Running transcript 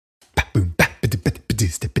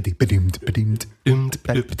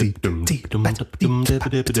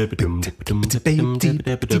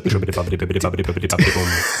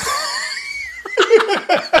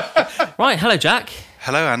Right, hello Jack.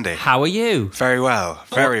 Hello Andy. How are you? Very well,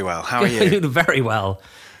 very well. How are you? Very well.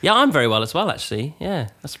 Yeah, I'm very well as well, actually. Yeah,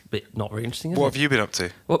 that's a bit not very interesting, is What it? have you been up to?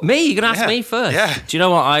 What, me? You're going to ask me first? Yeah. Do you know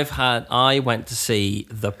what I've had? I went to see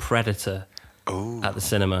The Predator at the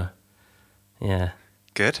cinema. Yeah.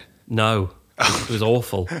 Good? No, it was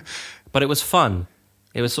awful. But it was fun.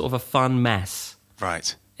 It was sort of a fun mess.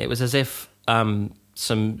 Right. It was as if some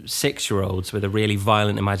 6-year-olds with a really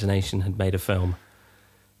violent imagination had made a film.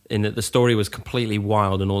 In that the story was completely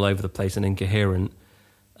wild and all over the place and incoherent.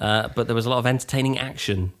 But there was a lot of entertaining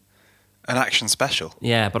action. An action special?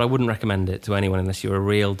 Yeah, but I wouldn't recommend it to anyone unless you're a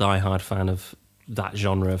real die-hard fan of that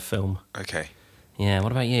genre of film. Okay. Yeah,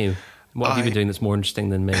 what about you? What have you been doing that's more interesting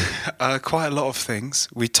than me? Quite a lot of things.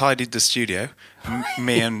 We tidied the studio.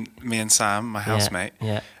 me and Sam, my housemate.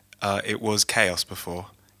 Yeah. It was chaos before.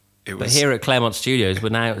 But here at Claremont Studios, we're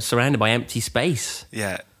now surrounded by empty space.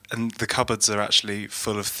 Yeah, and the cupboards are actually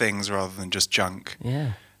full of things rather than just junk.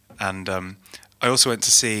 Yeah. And I also went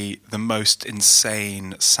to see the most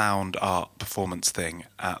insane sound art performance thing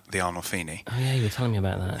at the Arnolfini. Oh yeah, you were telling me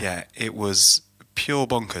about that. Yeah, it was pure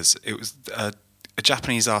bonkers. It was a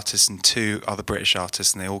Japanese artist and 2 other British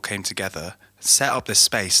artists, and they all came together, set up this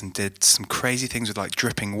space, and did some crazy things with like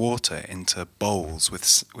dripping water into bowls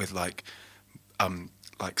with like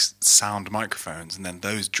sound microphones, and then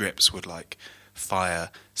those drips would like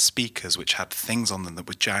fire speakers which had things on them that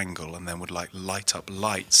would jangle, and then would like light up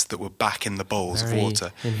lights that were back in the bowls of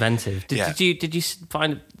water. Inventive. Did you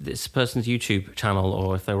find this person's YouTube channel,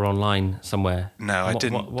 or if they were online somewhere? No, I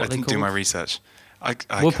didn't. I didn't do my research.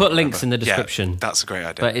 We'll put links in the description. Yeah, that's a great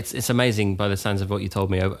idea. But it's amazing by the sounds of what you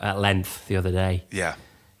told me at length the other day. Yeah.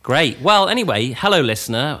 Great. Well, anyway, hello,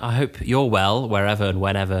 listener. I hope you're well wherever and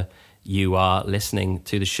whenever you are listening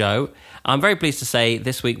to the show. I'm very pleased to say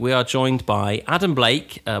this week we are joined by Adam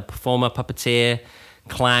Blake, a performer, puppeteer,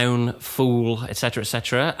 clown, fool,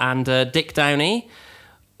 etc., and Dick Downey,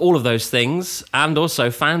 all of those things, and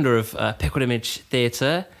also founder of Pickled Image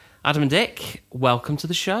Theatre. Adam and Dick, welcome to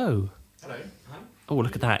the show. Hello. Oh,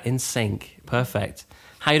 look at that, in sync. Perfect.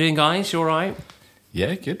 How you doing, guys? You all right?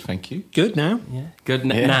 Yeah, good, thank you. Good now. Yeah, good.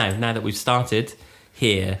 Yeah. Now that we've started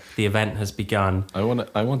here, the event has begun. I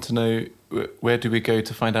want to know, where do we go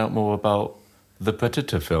to find out more about the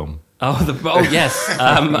Predator film? Yes,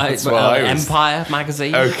 Empire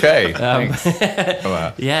magazine. Okay, thanks.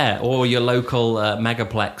 Yeah, or your local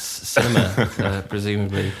Megaplex cinema,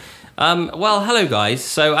 presumably. Well, hello guys.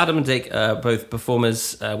 So Adam and Dick are both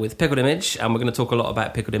performers with Pickled Image, and we're going to talk a lot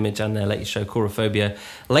about Pickled Image and their latest show, Chorophobia,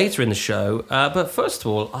 later in the show. But first of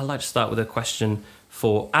all, I'd like to start with a question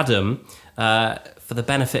for Adam. For the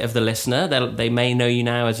benefit of the listener, they may know you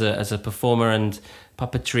now as a performer and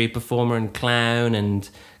puppetry performer and clown and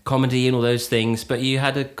comedy and all those things, but you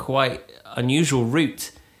had a quite unusual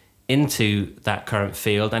route into that current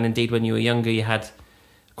field, and indeed when you were younger you had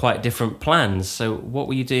quite different plans. So what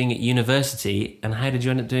were you doing at university, and how did you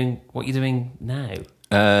end up doing what you're doing now?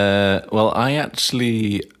 Well, I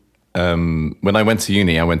actually, when I went to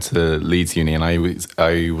uni, I went to Leeds Uni, and I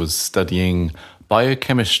was studying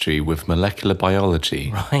biochemistry with molecular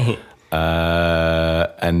biology. Right.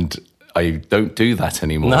 And I don't do that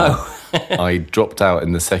anymore. No. I dropped out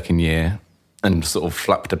in the second year and sort of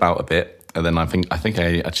flapped about a bit. And then I think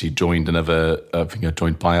I actually joined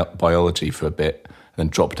biology for a bit, and then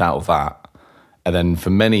dropped out of that. And then for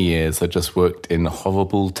many years, I just worked in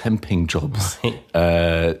horrible temping jobs,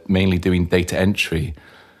 mainly doing data entry,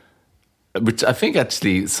 which I think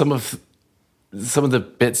actually some of the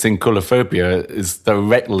bits in Chorophobia is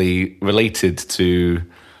directly related to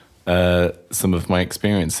some of my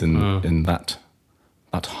experience in that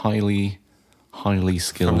highly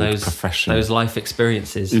skilled profession. Those life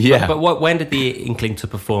experiences. Yeah. But when did the inkling to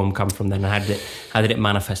perform come from then? How did it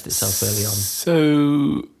manifest itself early on?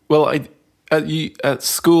 So, well, at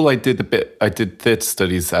school I did theatre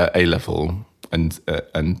studies at A level and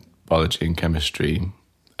biology and chemistry.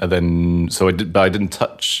 And then, but I didn't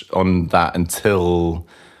touch on that until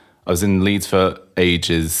I was in Leeds for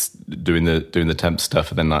ages doing the temp stuff.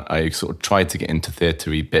 And then I sort of tried to get into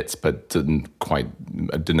theatre-y bits, but I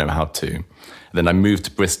didn't know how to. And then I moved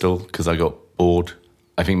to Bristol because I got bored.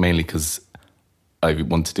 I think mainly because I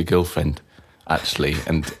wanted a girlfriend, actually.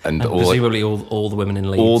 And presumably all the women in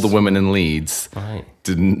Leeds. All the women in Leeds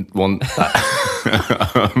didn't want that.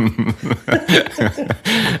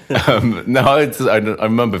 No, I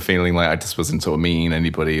remember feeling like I just wasn't sort of meeting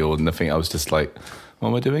anybody or nothing. I was just like, what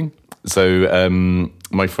am I doing? So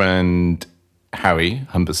my friend Harry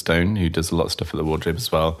Humberstone, who does a lot of stuff at the Wardrobe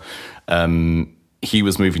as well, he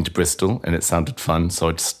was moving to Bristol and it sounded fun. So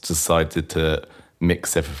I just decided to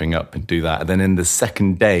mix everything up and do that. And then in the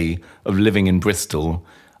second day of living in Bristol,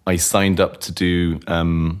 I signed up to do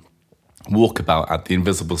walkabout at the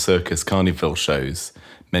Invisible Circus Carnival shows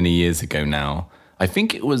many years ago now. I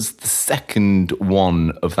think it was the second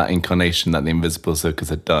one of that incarnation that the Invisible Circus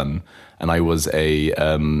had done. And I was a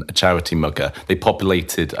charity mugger. They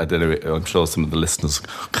populated, I don't know, I'm sure some of the listeners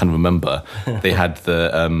can remember, they had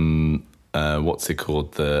the, what's it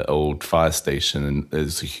called, the old fire station, and it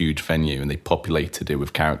was a huge venue, and they populated it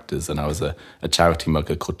with characters, and I was a charity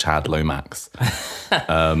mugger called Chad Lomax.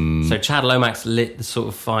 So Chad Lomax lit the sort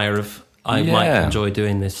of fire of, I might enjoy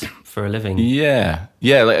doing this for a living. Yeah.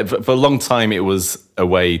 Like, for a long time, it was a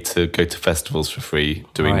way to go to festivals for free,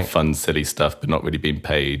 doing fun, silly stuff, but not really being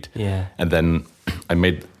paid. Yeah. And then I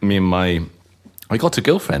got a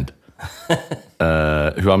girlfriend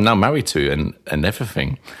who I'm now married to and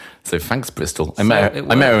everything. So thanks, Bristol. I met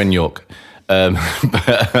her in York. But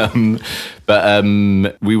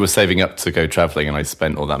we were saving up to go travelling, and I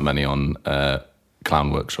spent all that money on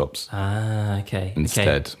clown workshops. Okay.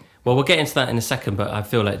 Instead. Okay. Well, we'll get into that in a second, but I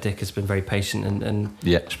feel like Dick has been very patient, and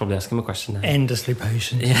I should probably ask him a question now. Endlessly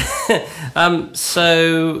patient. Yeah.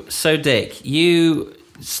 So Dick, you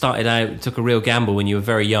started out, took a real gamble when you were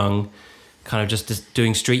very young, kind of just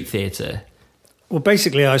doing street theatre. Well,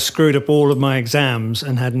 basically, I screwed up all of my exams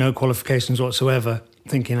and had no qualifications whatsoever,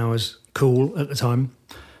 thinking I was cool at the time.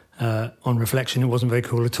 On reflection, it wasn't very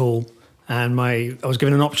cool at all. And I was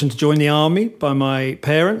given an option to join the army by my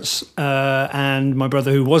parents, and my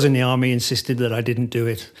brother, who was in the army, insisted that I didn't do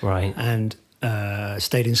it. Right. And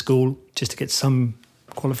stayed in school just to get some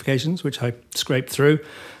qualifications, which I scraped through.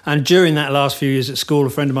 And during that last few years at school, a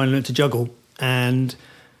friend of mine learned to juggle, and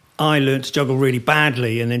I learned to juggle really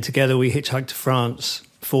badly. And then together we hitchhiked to France,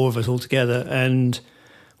 4 of us all together, and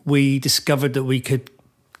we discovered that we could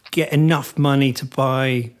get enough money to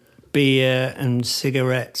buy beer and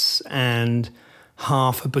cigarettes and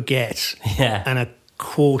half a baguette and a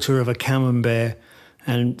quarter of a camembert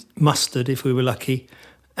and mustard if we were lucky,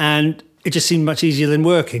 and it just seemed much easier than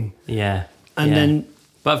working.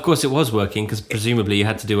 But of course it was working, because presumably you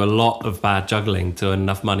had to do a lot of bad juggling to earn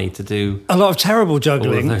enough money to do a lot of terrible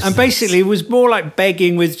juggling, and things. Basically it was more like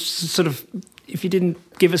begging with sort of, if you didn't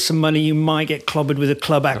give us some money, you might get clobbered with a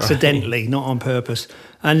club accidentally, not on purpose.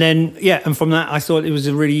 And then, and from that, I thought it was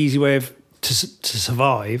a really easy way to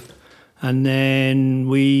survive. And then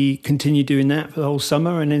we continued doing that for the whole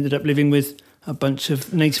summer and ended up living with a bunch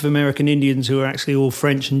of Native American Indians who were actually all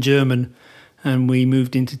French and German. And we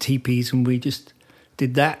moved into teepees, and we just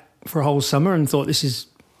did that for a whole summer and thought, this is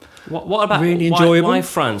what about really enjoyable. Why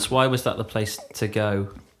France? Why was that the place to go?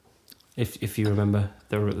 If you remember,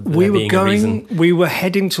 we were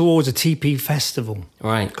heading towards a teepee festival,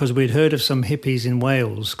 right? Because we'd heard of some hippies in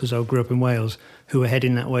Wales, because I grew up in Wales, who were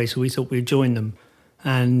heading that way. So we thought we'd join them,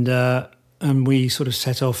 and we sort of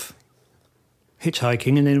set off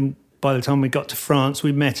hitchhiking. And then by the time we got to France,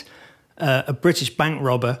 we met a British bank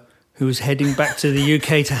robber who was heading back to the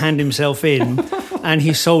UK to hand himself in, and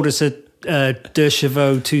he sold us a De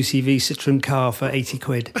Chevaux 2CV Citroen car for 80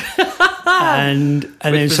 quid. And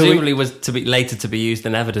then presumably was later to be used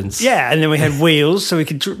in evidence. Yeah, and then we had wheels, so we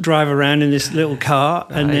could drive around in this little car.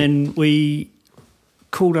 Right. And then we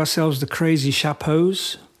called ourselves the Crazy Chapeaux.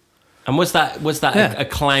 And was that a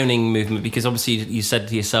clowning movement? Because obviously you said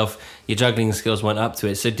to yourself your juggling skills weren't up to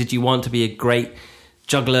it. So did you want to be a great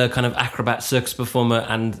juggler, kind of acrobat, circus performer,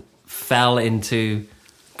 and fell into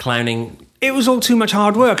clowning? It was all too much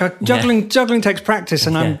hard work. Juggling takes practice,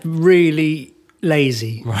 and I'm really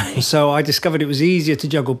lazy. Right. So I discovered it was easier to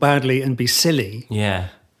juggle badly and be silly. Yeah.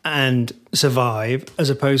 And survive, as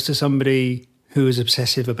opposed to somebody who was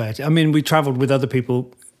obsessive about it. I mean, we travelled with other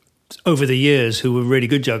people over the years who were really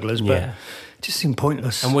good jugglers, but it just seemed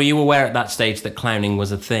pointless. And were you aware at that stage that clowning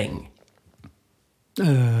was a thing?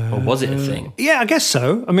 Or was it a thing? Yeah, I guess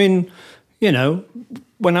so. I mean,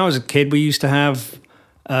 when I was a kid, we used to have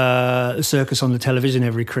the circus on the television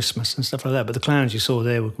every Christmas and stuff like that. But the clowns you saw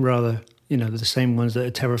there were rather, the same ones that are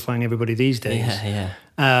terrifying everybody these days. Yeah.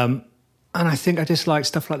 And I think I just liked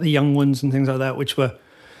stuff like the young ones and things like that, which were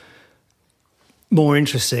more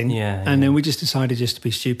interesting. And then we just decided just to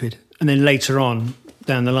be stupid. And then later on,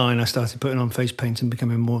 down the line, I started putting on face paint and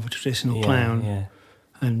becoming more of a traditional clown. Yeah.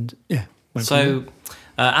 And so,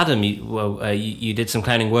 Adam, you did some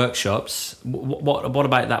clowning workshops. What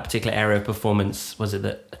about that particular area of performance was it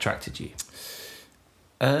that attracted you?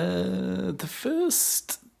 The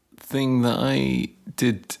first thing that I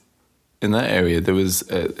did in that area, there's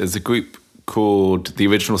a group called The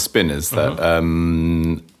Original Spinners that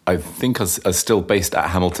I think are still based at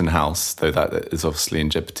Hamilton House, though that is obviously in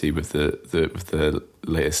jeopardy with the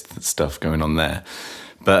latest stuff going on there.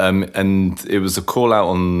 But and it was a call out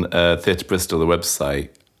on Theatre Bristol, the website,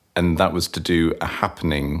 and that was to do a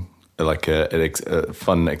happening, like a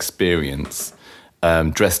fun experience,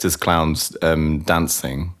 dressed as clowns,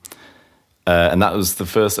 dancing. And that was the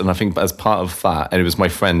first, and I think as part of that, and it was my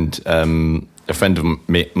friend, a friend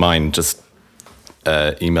of mine just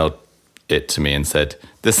emailed it to me and said,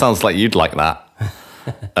 "This sounds like you'd like that."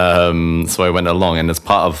 So I went along, and as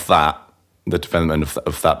part of that, the development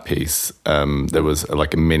of that piece, there was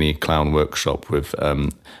like a mini clown workshop with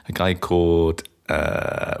a guy called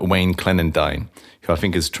Wayne Clenendine, who I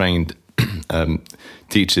think has trained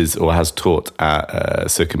teachers or has taught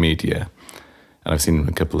at Circa Media. And I've seen him in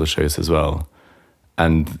a couple of shows as well.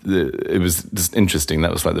 And it was just interesting.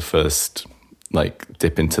 That was like the first like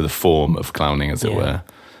dip into the form of clowning, as it were.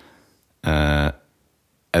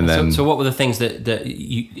 And then, so what were the things that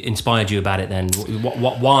you inspired you about it then?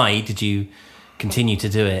 Why did you continue to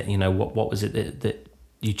do it? You know, what was it that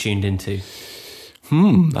you tuned into?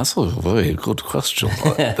 That's a very good question.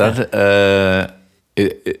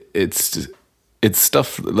 It's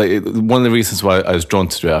stuff like one of the reasons why I was drawn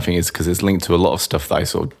to it, I think, is because it's linked to a lot of stuff that I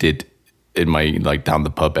sort of did in my like down the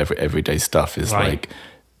pub everyday stuff. Is right. Like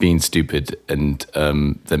being stupid and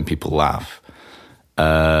then people laugh.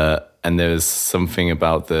 And there's something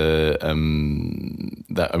about the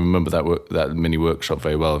that I remember that mini workshop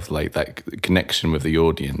very well, of like that connection with the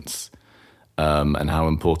audience, and how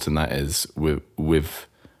important that is with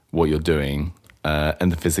what you're doing,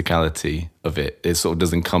 and the physicality of it. It sort of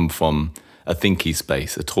doesn't come from a thinky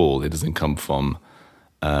space at all. It doesn't come from,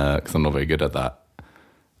 because I'm not very good at that.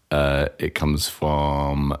 It comes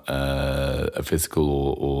from a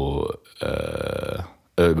physical or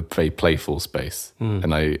a very playful space,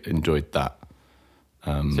 and I enjoyed that.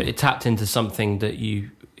 So it tapped into something that you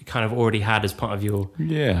kind of already had as part of your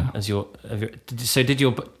So did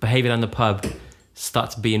your behaviour in the pub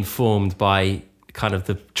start to be informed by kind of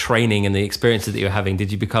the training and the experiences that you were having?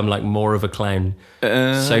 Did you become like more of a clown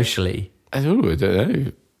socially? I don't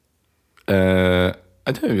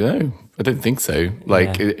know. I don't think so.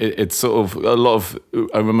 Like it's sort of a lot of.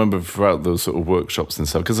 I remember throughout those sort of workshops and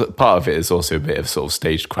stuff, because part of it is also a bit of sort of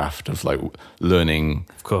stagecraft of like learning,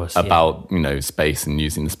 of course, about space and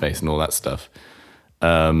using the space and all that stuff.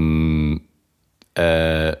 So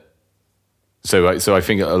I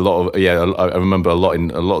think a lot of I remember a lot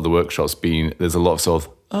in a lot of the workshops being there's a lot of sort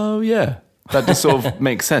of that just sort of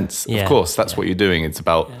makes sense. Of course, that's what you're doing. It's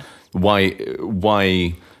about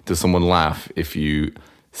why does someone laugh if you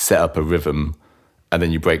set up a rhythm and then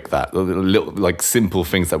you break that? Little like simple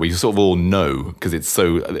things that we sort of all know because it's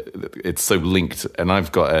so linked. And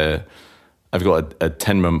I've got a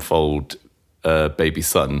 10-month-old baby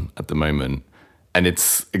son at the moment, and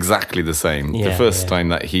it's exactly the same. The first time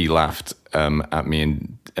that he laughed at me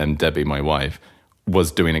and Debbie, my wife,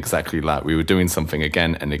 was doing exactly that. We were doing something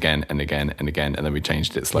again and again and again and again, and then we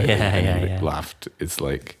changed it slightly and we laughed. It's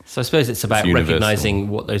like... So I suppose it's about recognising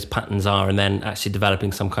what those patterns are and then actually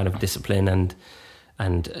developing some kind of discipline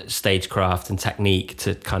and stagecraft and technique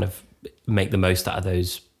to kind of make the most out of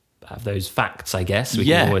those facts, I guess. We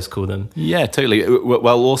can always call them. Yeah, totally.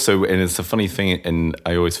 Well, also, and it's a funny thing, and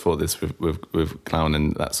I always thought this with clown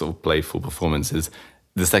and that sort of playful performance is,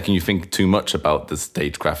 the second you think too much about the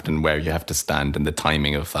stagecraft and where you have to stand and the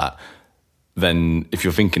timing of that, then if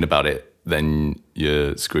you're thinking about it, then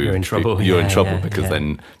you're screwed. You're in trouble. You're in trouble because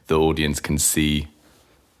then the audience can see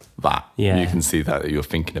that. Yeah. You can see that you're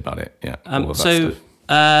thinking about it. Yeah. So,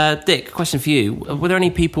 Dick, question for you. Were there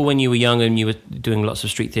any people when you were young and you were doing lots of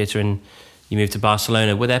street theatre and you moved to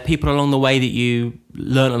Barcelona, were there people along the way that you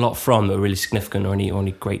learned a lot from that were really significant, or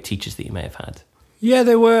any great teachers that you may have had? Yeah,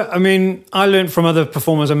 there were. I mean, I learned from other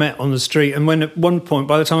performers I met on the street. And when at one point,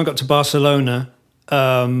 by the time I got to Barcelona,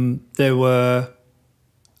 there were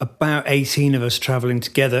about 18 of us travelling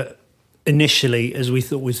together initially, as we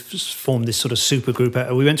thought we formed this sort of super group.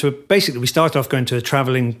 We started off going to a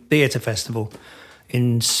travelling theatre festival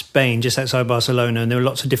in Spain, just outside Barcelona. And there were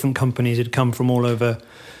lots of different companies that had come from all over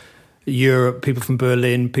Europe, people from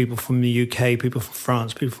Berlin, people from the UK, people from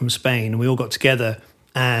France, people from Spain. And we all got together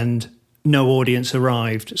and... no audience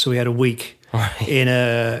arrived, so we had a week in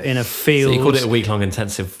a field. So you called it a week-long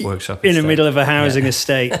intensive workshop in the middle of a housing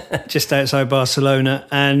estate just outside Barcelona,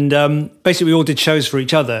 and basically we all did shows for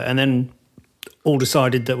each other, and then all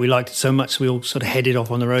decided that we liked it so much, we all sort of headed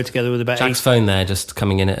off on the road together with about Jack's phone there, just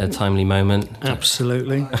coming in at a timely moment.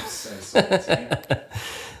 Absolutely.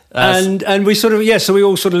 And we sort of, so we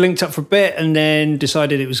all sort of linked up for a bit and then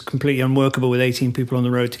decided it was completely unworkable with 18 people on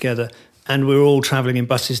the road together. And we were all travelling in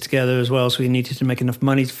buses together as well, so we needed to make enough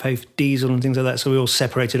money to pay for diesel and things like that. So we all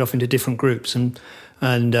separated off into different groups. And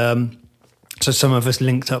so some of us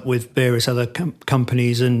linked up with various other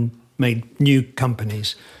companies and made new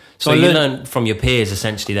companies. So you learned from your peers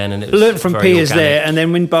essentially then, and it was learned from very peers organic. there, and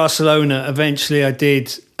then in Barcelona, eventually I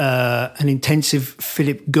did an intensive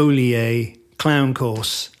Philippe Gaulier clown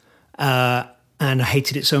course, and I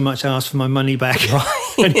hated it so much I asked for my money back.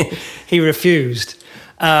 And he refused.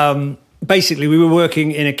 Basically, we were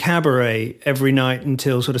working in a cabaret every night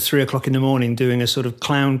until sort of 3:00 in the morning, doing a sort of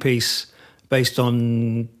clown piece based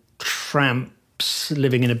on tramps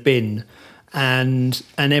living in a bin. And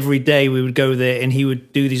every day we would go there and he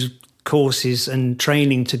would do these courses and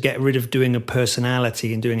training to get rid of doing a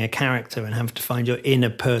personality and doing a character and have to find your inner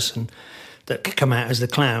person that could come out as the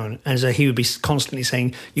clown. And so he would be constantly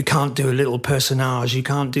saying, you can't do a little personage, you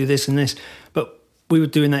can't do this and this. But we were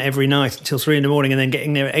doing that every night until 3 in the morning and then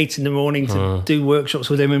getting there at 8 in the morning to do workshops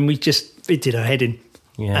with him. And it did our head in.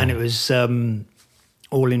 Yeah. And it was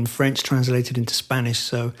all in French translated into Spanish.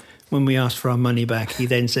 So when we asked for our money back, he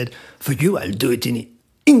then said, for you, I'll do it in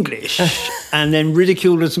English. And then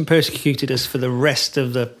ridiculed us and persecuted us for the rest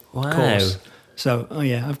of the course. So,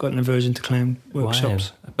 I've got an aversion to clown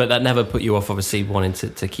workshops. Wow. But that never put you off, obviously, wanting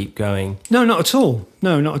to keep going? No, not at all.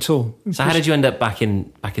 No, not at all. So how did you end up back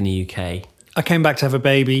in the UK? I came back to have a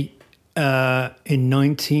baby in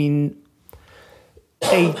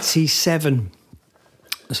 1987.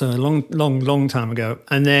 So a long time ago.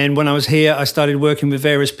 And then when I was here, I started working with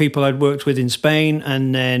various people I'd worked with in Spain.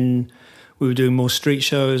 And then we were doing more street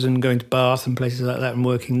shows and going to Bath and places like that and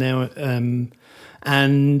working there.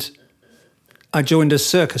 And I joined a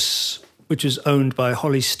circus, which was owned by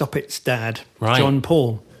Holly Stoppett's dad, right. John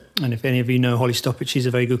Paul. And if any of you know Holly Stoppett, she's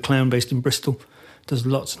a very good clown based in Bristol. Does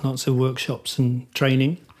lots and lots of workshops and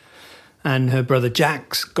training. And her brother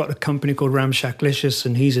Jack's got a company called Ramshacklicious,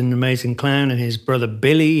 and he's an amazing clown. And his brother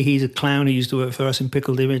Billy, he's a clown who used to work for us in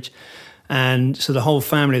Pickled Image. And so the whole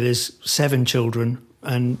family, there's 7 children,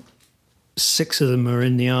 and 6 of them are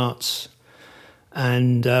in the arts.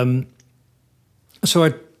 And so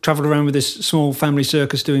I travelled around with this small family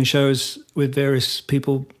circus doing shows with various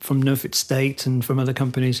people from Norfolk State and from other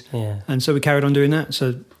companies. Yeah. And so we carried on doing that.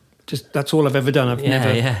 So that's all I've ever done. I've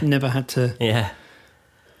never had to... Yeah.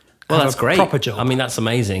 Well, that's great. Proper job. I mean, that's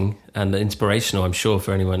amazing and inspirational, I'm sure,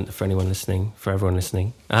 for everyone listening.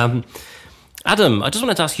 Adam, I just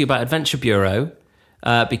wanted to ask you about Adventure Bureau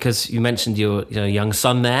because you mentioned your young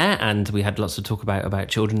son there, and we had lots to talk about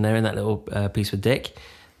children there in that little piece with Dick.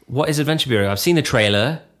 What is Adventure Bureau? I've seen the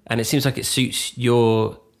trailer, and it seems like it suits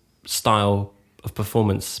your style of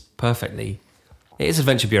performance perfectly. It is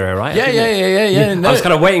Adventure Bureau, right? Yeah. No. I was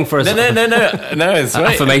kind of waiting for a No, it's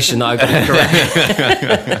right. affirmation that I got it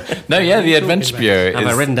correct. No, the Adventure Bureau. Have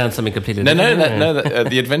I written down something completely different? No.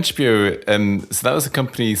 The Adventure Bureau. So that was a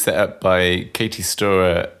company set up by Katie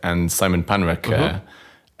Storer and Simon Panrucker,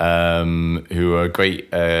 who are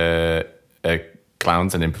great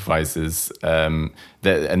clowns and improvisers. And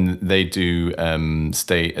they do a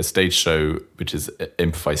stage show which is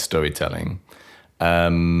improvised storytelling.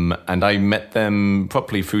 And I met them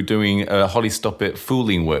properly through doing a Holly Stoppett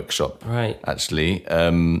fooling workshop, right? Actually,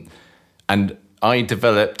 and I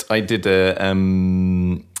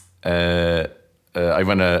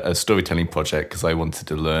ran a storytelling project because I wanted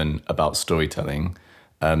to learn about storytelling.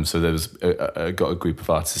 So there was I got a group of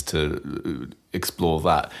artists to explore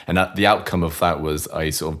that, and the outcome of that was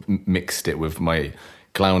I sort of mixed it with my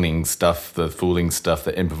clowning stuff, the fooling stuff,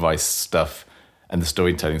 the improvised stuff, and the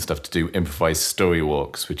storytelling stuff to do improvised story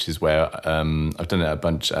walks, which is where I've done it at a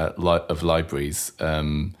bunch of libraries,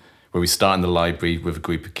 where we start in the library with a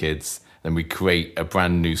group of kids, then we create a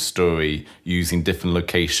brand new story using different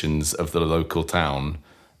locations of the local town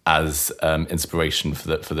as inspiration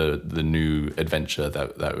for the new adventure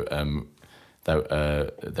that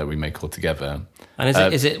we make all together.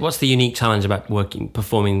 And is it what's the unique challenge about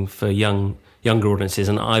performing for younger audiences?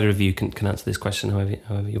 And either of you can answer this question however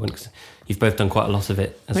you want, because you've both done quite a lot of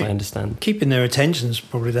it, as I understand. Keeping their attention is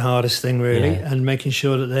probably the hardest thing, really, and making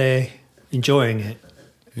sure that they're enjoying it.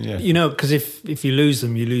 Yeah. Because if you lose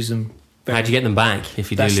them, you lose them. How do you get them back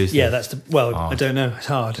if you do lose them? Yeah, I don't know. It's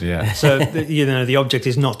hard. Yeah. So, the object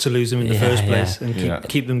is not to lose them in the first place and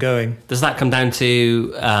keep them going. Does that come down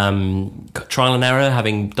to trial and error,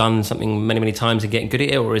 having done something many, many times and getting good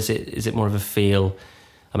at it, or is it more of a feel?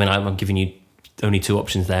 I mean, I'm giving you only two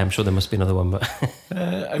options there. I'm sure there must be another one, but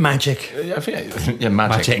Magic. I think,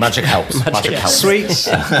 magic helps. Magic helps. Sweets.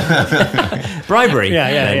 bribery.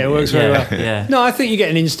 Yeah, it works very well. Yeah. No, I think you get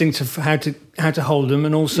an instinct of how to hold them,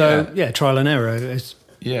 and also trial and error.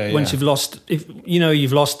 Once you've lost, if you know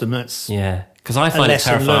you've lost them, that's Because I find it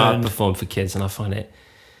lesson terrifying. learned. I perform for kids, and I find it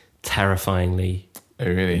terrifyingly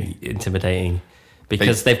really intimidating.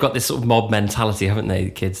 Because they've got this sort of mob mentality, haven't they,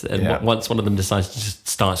 the kids? And once one of them decides to just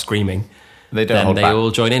start screaming, then they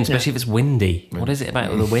all join in, especially if it's windy. What is it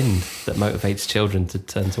about the wind that motivates children to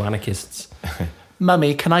turn to anarchists?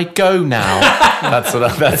 Mummy, can I go now? that's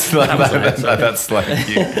like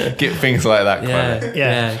you get things like that.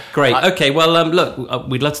 Yeah. Great. Okay. Well, look,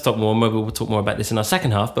 we'd love to talk more. Maybe we'll talk more about this in our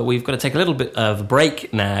second half, but we've got to take a little bit of a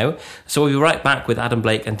break now. So we'll be right back with Adam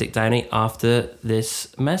Blake and Dick Downey after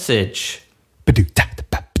this message.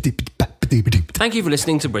 Thank you for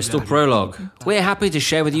listening to Bristol Prologue. We're happy to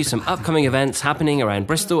share with you some upcoming events happening around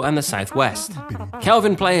Bristol and the southwest.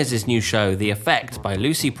 Kelvin Players' new show, The Effect by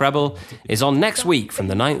Lucy Preble, is on next week from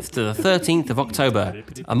the 9th to the 13th of October.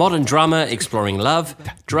 A modern drama exploring love,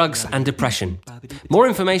 drugs and depression. More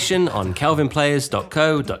information on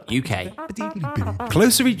kelvinplayers.co.uk.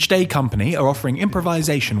 Closer Each Day Company are offering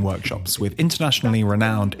improvisation workshops with internationally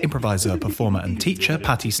renowned improviser, performer and teacher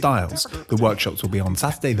Patty Stiles. The workshops will be on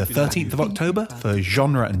Saturday the 13th of October for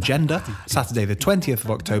genre and gender, Saturday the 20th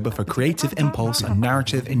of October for creative impulse and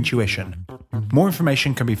narrative intuition. More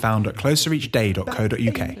information can be found at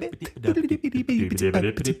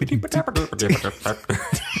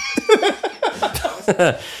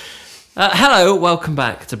closereachday.co.uk. Hello, welcome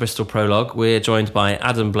back to Bristol Prologue. We're joined by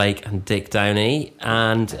Adam Blake and Dick Downey.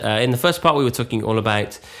 And in the first part, we were talking all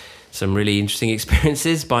about some really interesting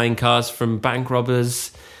experiences, buying cars from bank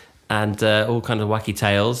robbers and all kind of wacky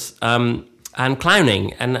tales, and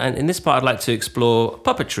clowning. And in this part, I'd like to explore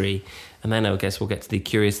puppetry. And then I guess we'll get to the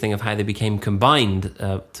curious thing of how they became combined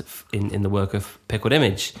in the work of Pickled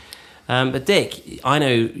Image. But Dick, I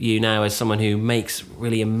know you now as someone who makes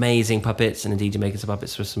really amazing puppets, and indeed you're making some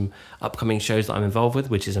puppets for some upcoming shows that I'm involved with,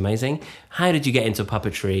 which is amazing. How did you get into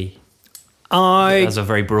puppetry? That's a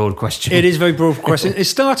very broad question. It is a very broad question. It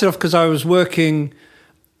started off because I was working...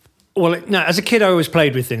 Well, no, as a kid I always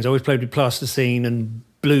played with things. I always played with plasticine and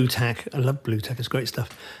blue tack. I love blue tack, it's great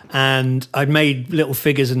stuff. And I'd made little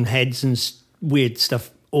figures and heads and weird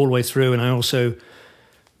stuff all the way through, and I also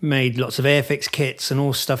made lots of Airfix kits and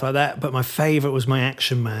all stuff like that. But my favourite was my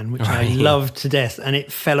Action Man, which I loved to death, and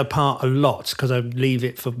it fell apart a lot because I'd leave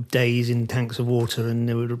it for days in tanks of water and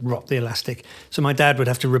it would rot the elastic. So my dad would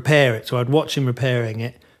have to repair it, so I'd watch him repairing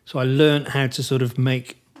it. So I learnt how to sort of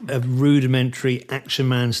make a rudimentary Action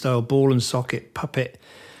Man style ball and socket puppet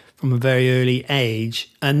from a very early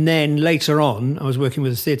age. And then later on, I was working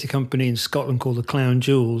with a theatre company in Scotland called the Clown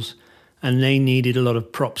Jewels, and they needed a lot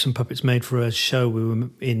of props and puppets made for a show we were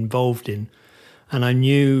involved in. And I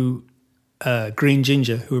knew Green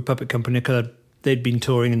Ginger, who were a puppet company, because they'd been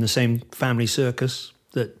touring in the same family circus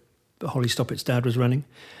that Holly Stoppett's dad was running.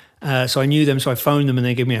 So I knew them, so I phoned them and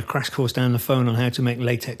they gave me a crash course down the phone on how to make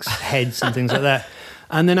latex heads and things like that.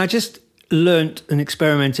 And then I just learnt and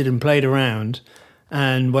experimented and played around.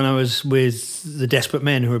 And when I was with the Desperate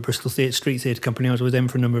Men, who were a Bristol Street Theatre company, I was with them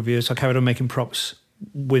for a number of years. So I carried on making props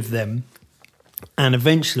with them. And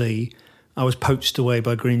eventually I was poached away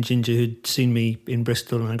by Green Ginger, who'd seen me in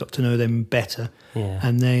Bristol, and I got to know them better. Yeah.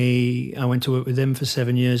 And I went to work with them for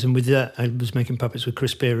 7 years. And with that, I was making puppets with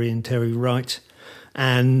Chris Beery and Terry Wright.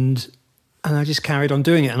 And I just carried on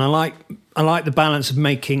doing it. And I like the balance of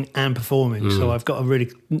making and performing. So I've got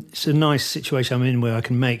it's a nice situation I'm in where I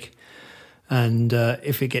can make. And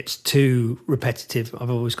if it gets too repetitive, I've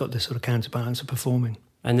always got this sort of counterbalance of performing.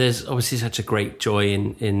 And there's obviously such a great joy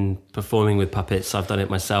in performing with puppets. I've done it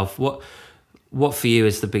myself. What for you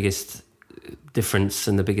is the biggest difference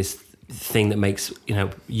and the biggest thing that makes,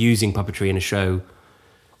 using puppetry in a show?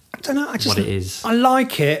 I don't know. What it is. I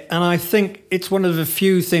like it, and I think it's one of the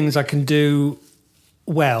few things I can do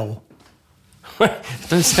well.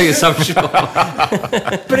 Don't say you're so sure.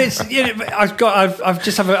 But it's I've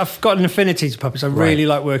got an affinity to puppets. I really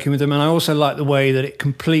like working with them, and I also like the way that it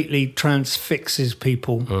completely transfixes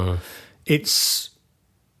people. It's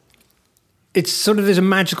sort of, there's a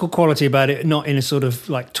magical quality about it, not in a sort of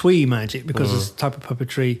like twee magic, because this type of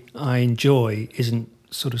puppetry I enjoy isn't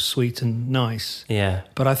sort of sweet and nice. Yeah.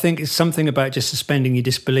 But I think it's something about just suspending your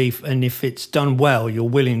disbelief, and if it's done well, you're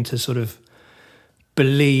willing to sort of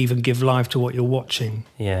believe and give life to what you're watching.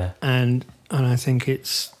 Yeah. And I think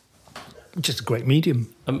it's just a great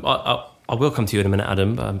medium. I will come to you in a minute,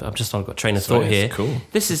 Adam, but I've just got a train of thought here. Cool.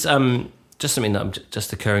 This is just something that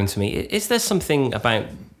just occurring to me. Is there something about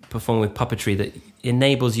performing with puppetry that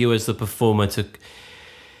enables you as the performer to...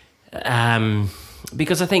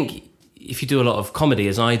 because I think if you do a lot of comedy,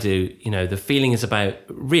 as I do, the feeling is about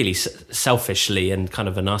really selfishly and kind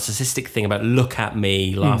of a narcissistic thing about look at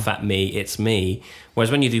me, laugh at me, it's me.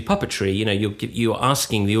 Whereas when you do puppetry, you're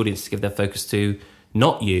asking the audience to give their focus to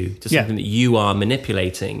not you, to something that you are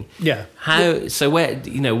manipulating. Yeah. So where,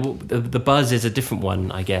 the buzz is a different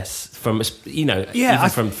one, I guess, from,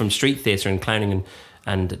 from street theatre and clowning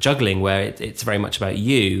and juggling, where it's very much about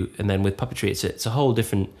you. And then with puppetry, it's a whole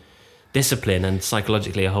different discipline and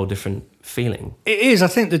psychologically a whole different feeling. It is. I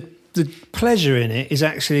think the pleasure in it is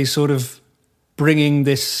actually sort of bringing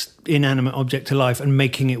this inanimate object to life and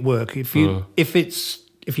making it work. If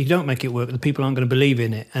you don't make it work, the people aren't going to believe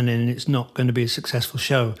in it, and then it's not going to be a successful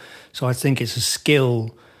show. So I think it's a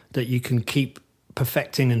skill that you can keep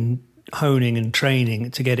perfecting and honing and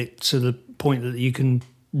training to get it to the point that you can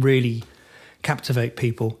really captivate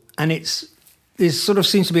people. And there sort of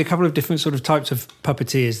seems to be a couple of different sort of types of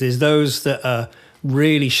puppeteers. There's those that are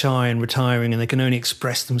really shy and retiring, and they can only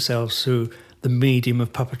express themselves through the medium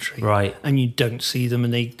of puppetry. Right. And you don't see them,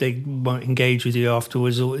 and they won't engage with you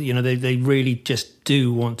afterwards, or they really just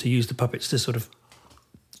do want to use the puppets to sort of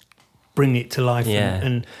bring it to life.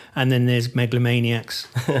 Yeah. And then there's megalomaniacs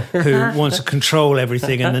who want to control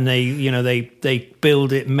everything, and then they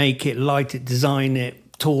build it, make it, light it, design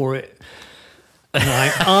it, tour it. And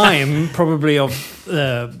I'm probably of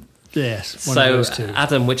one of those two.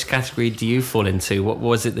 Adam, which category do you fall into? What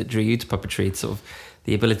was it that drew you to puppetry? Sort of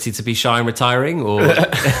the ability to be shy and retiring, or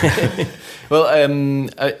well,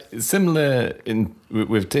 similar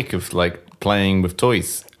with Dick of like playing with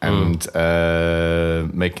toys and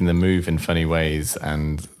making them move in funny ways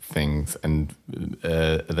and things, and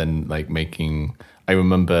then like making. I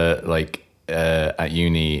remember like at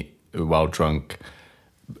uni while drunk.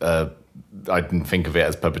 I didn't think of it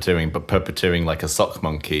as puppeteering, but puppeteering like a sock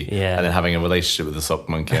monkey, and then having a relationship with the sock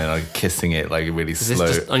monkey and like kissing it like really Is slow.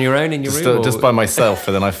 this just on your own in your room? Just by myself,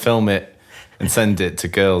 and then I film it and send it to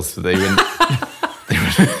girls so they wouldn't. No,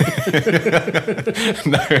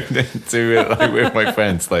 I didn't do it like with my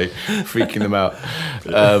friends, like freaking them out.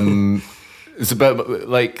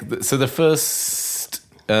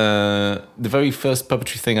 The very first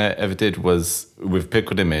puppetry thing I ever did was with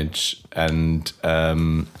Pickled Image, and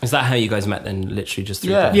is that how you guys met then? Literally just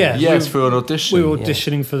through it's through an audition. We were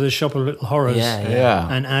auditioning for the Shop of Little Horrors,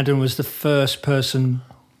 and Adam was the first person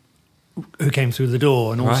who came through the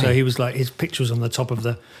door, and also he was like, his picture was on the top of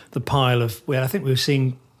the pile of. I think we were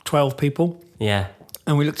seeing 12 people. Yeah.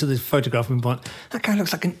 And we looked at this photograph and went, that guy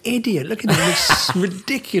looks like an idiot. Look at him, he looks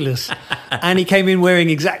ridiculous. And he came in wearing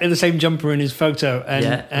exactly the same jumper in his photo.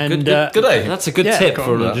 And good that's a good tip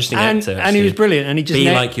for an auditioning actor. And he was brilliant. And he just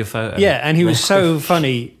like your photo. Yeah, and he was so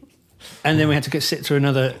funny. And then we had to sit through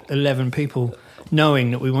another 11 people,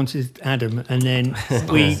 knowing that we wanted Adam. And then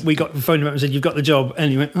we got the phone him up and said, "You've got the job."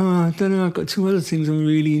 And he went, "Oh, I don't know, I've got two other things I'm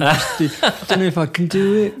really interested. I don't know if I can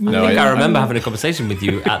do it." I remember having a conversation with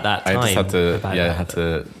you at that time. I had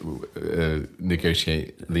to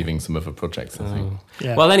negotiate leaving some other projects, I think.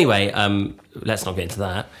 Yeah. Well, anyway, let's not get into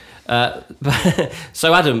that.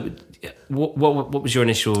 So, Adam, what was your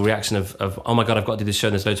initial reaction of, oh my God, I've got to do this show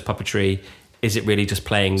and there's loads of puppetry? Is it really just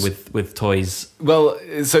playing with toys? Well,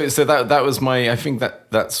 so that was I think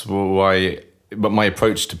that's why. But my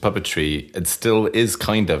approach to puppetry, it still is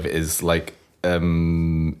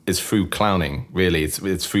is through clowning. Really,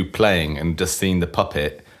 it's through playing and just seeing the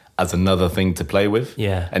puppet as another thing to play with.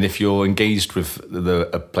 Yeah. And if you're engaged with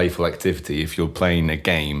a playful activity, if you're playing a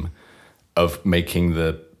game of making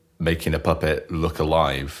a puppet look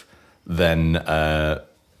alive, then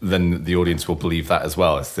the audience will believe that as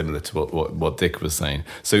well. It's similar to what Dick was saying.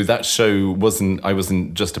 So that show I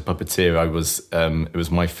wasn't just a puppeteer. I was it was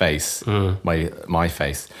my face, my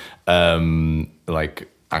face, like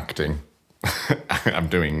acting. I'm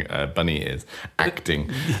doing bunny ears, acting.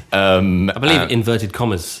 I believe inverted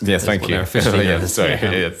commas. Yes, thank you. Officially sorry,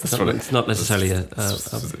 it's not necessarily a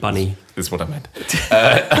bunny. Is what I meant.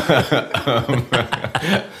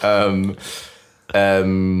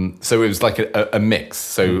 So it was like a mix.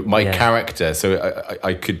 So my character. So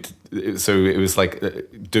I could. So it was like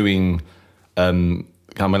doing. Am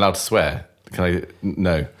I allowed to swear? Can I?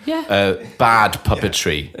 No. Yeah. Bad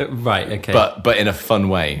puppetry. Right. Okay. But in a fun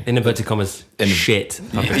way. In inverted commas. Shit.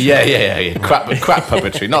 Puppetry. Yeah. Crap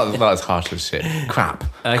puppetry. Not as harsh as shit. Crap.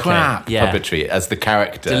 Okay. Crap puppetry as the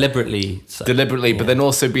character. Deliberately. But then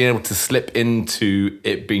also being able to slip into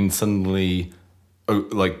it being suddenly.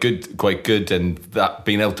 Good, quite good, and that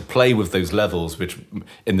being able to play with those levels, which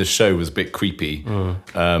in the show was a bit creepy,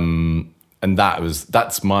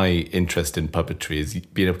 that's my interest in puppetry, is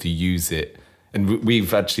being able to use it. And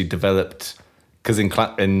we've actually developed, because in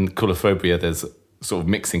Coolophobia there's sort of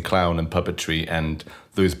mixing clown and puppetry and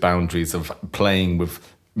those boundaries of playing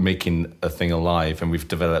with making a thing alive, and we've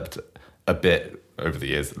developed a bit over the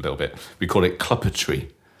years, a little bit. We call it cluppetry.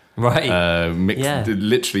 Right.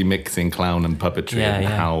 Literally mixing clown and puppetry, and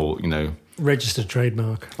how, Registered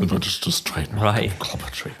trademark. Registered trademark. Right.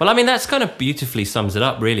 Cluppetry. Well, I mean, that's kind of beautifully sums it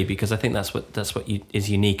up, really, because I think that's what is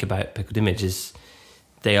unique about Pickled Image is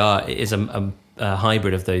it is a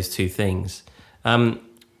hybrid of those two things.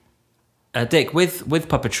 Dick, with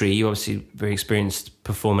puppetry, you're obviously a very experienced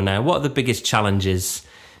performer now. What are the biggest challenges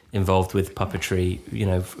involved with puppetry?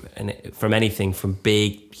 From anything from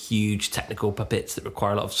big, huge technical puppets that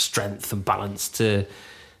require a lot of strength and balance to,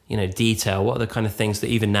 detail. What are the kind of things that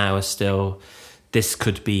even now are still, this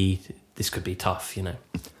could be tough?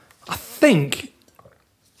 I think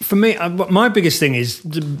for me, my biggest thing is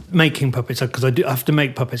making puppets, because I have to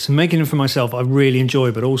make puppets, and making them for myself I really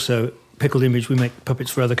enjoy, but also Pickled Image, we make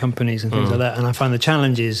puppets for other companies and things like that, and I find the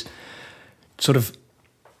challenge is sort of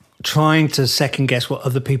trying to second guess what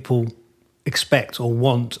other people expect or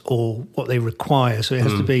want or what they require. So it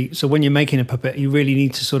has to be, so when you're making a puppet, you really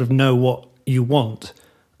need to sort of know what you want.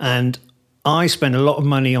 And I spend a lot of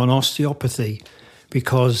money on osteopathy,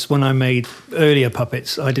 because when I made earlier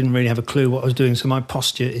puppets, I didn't really have a clue what I was doing. So my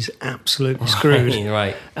posture is absolutely screwed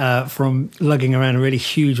from lugging around a really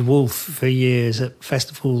huge wolf for years at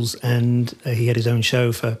festivals, and he had his own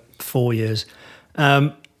show for 4 years. I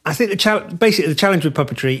think the challenge with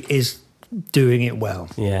puppetry is doing it well,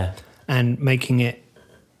 and making it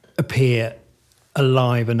appear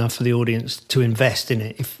alive enough for the audience to invest in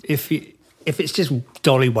it. If it's just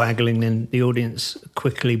dolly waggling, then the audience are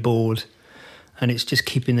quickly bored, and it's just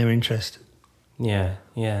keeping their interest. Yeah.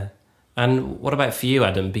 And what about for you,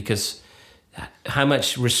 Adam? Because how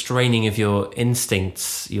much restraining of your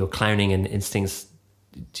instincts, your clowning and instincts,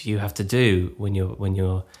 do you have to do when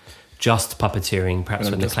you're just puppeteering, perhaps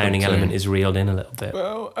when the clowning element is reeled in a little bit?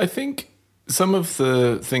 Well, I think one of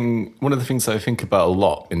the things I think about a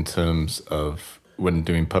lot in terms of when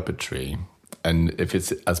doing puppetry, and if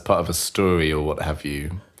it's as part of a story or what have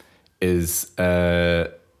you, is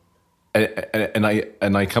and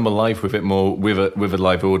I come alive with it more with a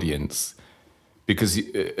live audience, because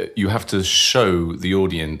you have to show the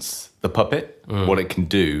audience the puppet, what it can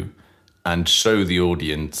do, and show the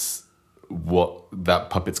audience what that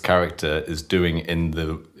puppet's character is doing in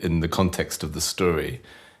the context of the story,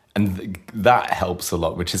 and that helps a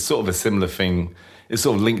lot. Which is sort of a similar thing. It's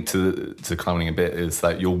sort of linked to clowning a bit. Is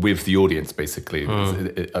that you're with the audience basically.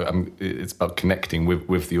 It's about connecting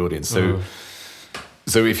with the audience.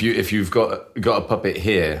 So if you've got a puppet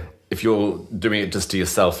here, if you're doing it just to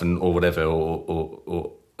yourself or whatever,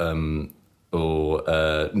 or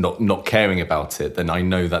not caring about it, then I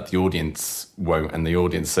know that the audience won't, and the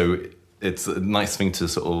audience. So it's a nice thing to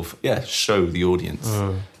sort of show the audience.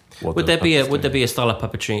 Would there be a style of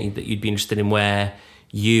puppetry that you'd be interested in where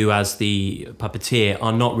you, as the puppeteer,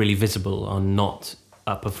 are not really visible, are not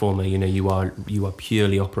a performer? You are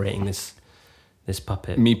purely operating this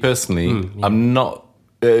puppet. Me personally, I'm not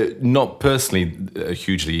personally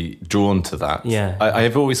hugely drawn to that. I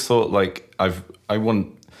have always thought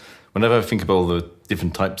whenever I think about all the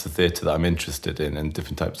different types of theatre that I'm interested in and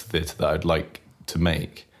different types of theatre that I'd like to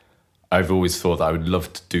make, I've always thought that I would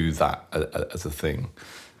love to do that as a thing,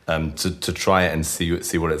 to try it and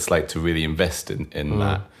see what it's like to really invest in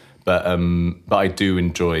that. But I do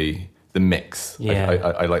enjoy the mix.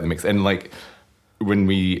 I like the mix, and when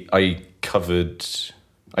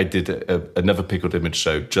I did another Pickled Image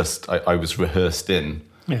show. I was rehearsed in.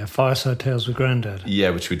 Fireside Tales with Grandad.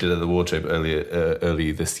 Which we did at the Wardrobe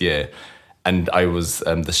early this year, and I was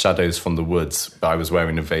the Shadows from the Woods, but I was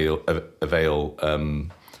wearing a veil,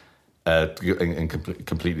 and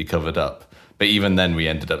completely covered up. But even then, we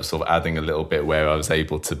ended up sort of adding a little bit where I was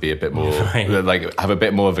able to be a bit more, have a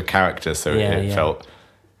bit more of a character. So it felt.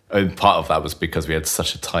 And part of that was because we had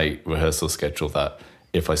such a tight rehearsal schedule that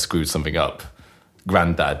if I screwed something up,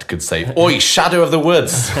 Grandad could say, "Oi, Shadow of the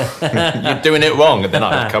Woods, you're doing it wrong," and then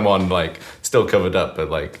I'd come on still covered up,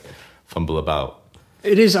 but fumble about.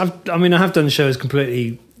 It is. I have done shows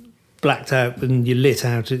completely blacked out and you're lit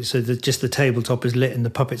out, so that just the tabletop is lit and the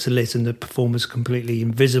puppets are lit and the performer's completely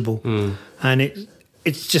invisible, and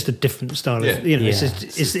it's just a different style.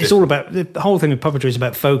 It's all about, the whole thing with puppetry is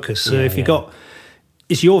about focus. So if you got.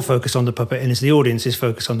 It's your focus on the puppet and it's the audience's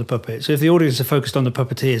focus on the puppet. So if the audience are focused on the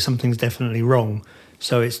puppeteer, something's definitely wrong.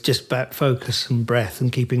 So it's just about focus and breath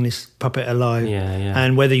and keeping this puppet alive.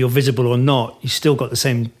 And whether you're visible or not, you've still got the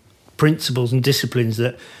same principles and disciplines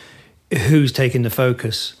that who's taking the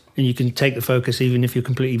focus. And you can take the focus even if you're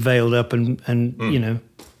completely veiled up and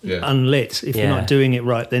unlit. If you're not doing it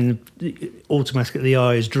right, then automatically the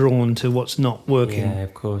eye is drawn to what's not working. Yeah,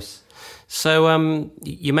 of course. So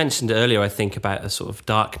you mentioned earlier, I think, about a sort of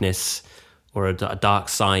darkness or a dark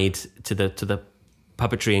side to the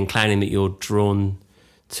puppetry and clowning that you're drawn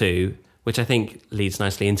to, which I think leads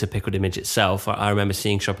nicely into Pickled Image itself. I remember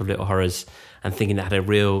seeing Shop of Little Horrors and thinking that had a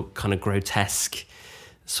real kind of grotesque,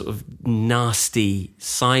 sort of nasty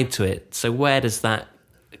side to it. So where does that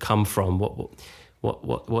come from?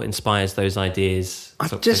 What inspires those ideas? I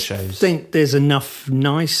for just shows? think there's enough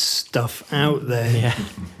nice stuff out there. Yeah.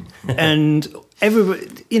 And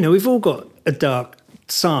everybody, we've all got a dark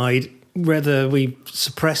side, whether we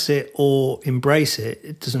suppress it or embrace it,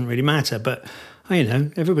 it doesn't really matter. But,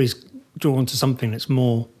 everybody's drawn to something that's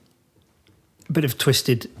more a bit of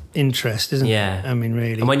twisted interest, isn't it? I mean,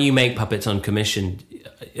 really. And when you make puppets on commission,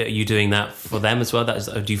 are you doing that for them as well?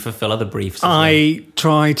 Do you fulfill other briefs? I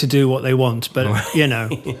try to do what they want, but,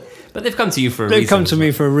 But they've come to you for a reason. They've come to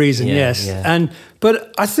me for a reason, yes. Yeah.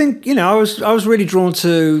 But I think, I was really drawn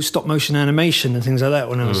to stop motion animation and things like that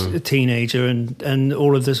when I was a teenager, and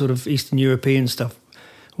all of the sort of Eastern European stuff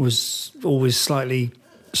was always slightly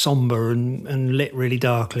somber and lit really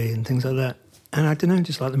darkly and things like that. And I don't know,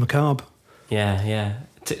 just like the macabre. Yeah.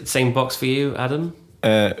 Same box for you, Adam?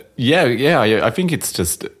 I think it's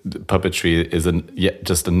just puppetry is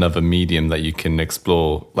just another medium that you can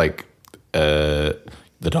explore, like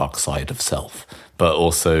the dark side of self, but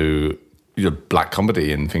also black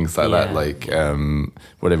comedy and things like that, like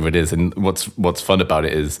whatever it is. And what's fun about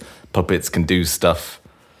it is puppets can do stuff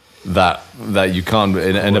that you can't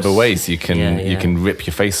in other ways. You can rip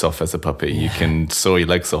your face off as a puppet. You can saw your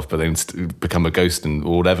legs off, but then become a ghost and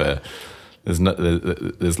whatever.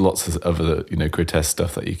 There's lots of other grotesque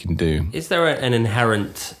stuff that you can do. Is there an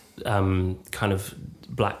inherent kind of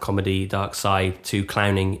black comedy dark side to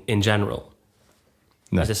clowning in general?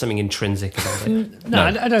 No. Is there something intrinsic about it? No,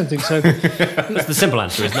 I don't think so. That's the simple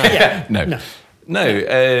answer, isn't it?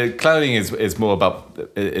 No. Clowning is more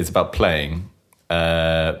about playing,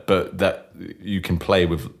 but that you can play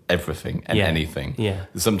with everything and anything. Yeah.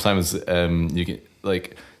 Sometimes you can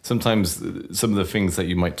sometimes some of the things that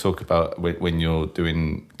you might talk about when you're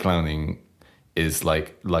doing clowning is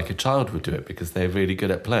like a child would do it because they're really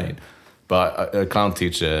good at playing. But a clown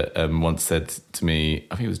teacher once said to me,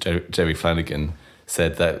 I think it was Jerry Flanagan,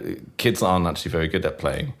 said that kids aren't actually very good at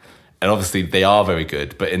playing. And obviously they are very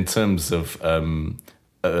good, but in terms of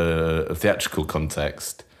a theatrical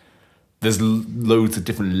context, there's loads of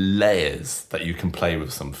different layers that you can play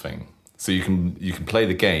with something. So you can play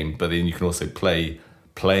the game, but then you can also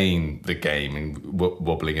playing the game and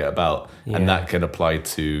wobbling it about. Yeah. And that can apply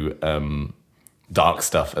to dark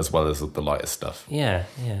stuff as well as the lighter stuff. Yeah.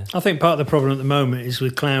 I think part of the problem at the moment is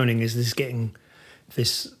with clowning is this getting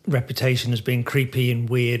this reputation as being creepy and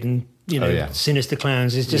weird and sinister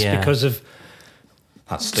clowns is just because of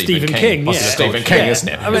that's Stephen King. That's Stephen King, isn't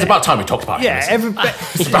it? It's about time we talked about him.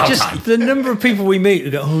 It's about time. The number of people we meet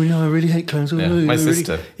who go, "Oh no, I really hate clowns." My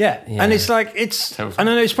sister. And it's like and I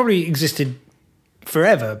know it's probably existed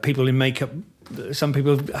forever. People in makeup. Some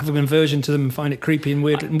people have an aversion to them and find it creepy and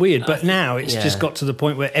weird. But now it's just got to the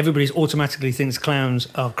point where everybody automatically thinks clowns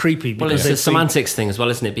are creepy. Well, it's a semantics thing as well,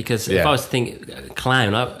 isn't it? Because if I was to think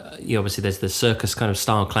clown, obviously there's the circus kind of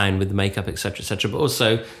style clown with the makeup, etc., but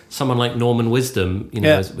also someone like Norman Wisdom,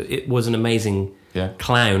 it was an amazing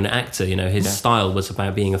clown actor. His style was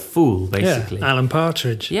about being a fool, basically. Yeah. Alan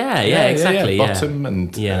Partridge. Exactly. Bottom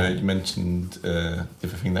and you mentioned the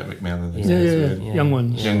other thing that Rick Mail. Young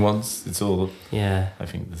Ones. Young Ones. It's all. I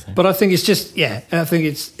think the same. But I think it's just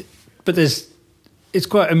it's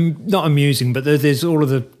quite not amusing, but there's all of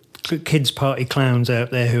the kids party clowns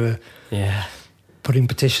out there who are putting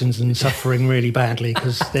petitions and suffering really badly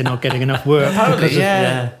because they're not getting enough work.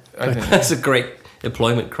 That's a great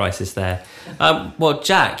employment crisis there. Well,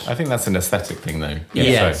 Jack, I think that's an aesthetic thing, though.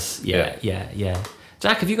 Yes,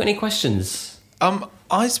 Jack, have you got any questions?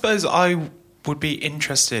 I suppose I would be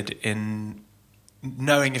interested in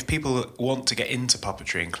knowing if people want to get into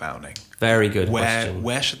puppetry and clowning. Very good question.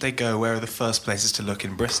 Where should they go? Where are the first places to look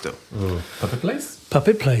in Bristol? Puppet Place?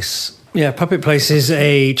 Puppet Place. Yeah, Puppet Place is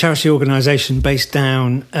a charity organisation based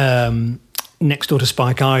down next door to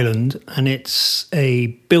Spike Island, and it's a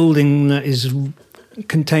building that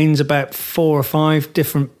contains about 4 or 5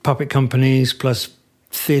 different puppet companies, plus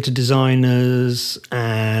theatre designers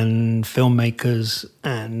and filmmakers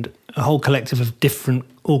and a whole collective of different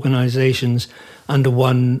organisations under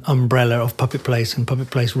one umbrella of Puppet Place. And Puppet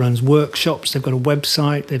Place runs workshops. They've got a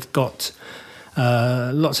website. They've got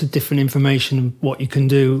lots of different information of what you can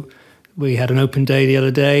do. We had an open day the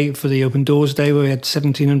other day for the Open Doors Day where we had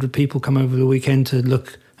 1,700 people come over the weekend to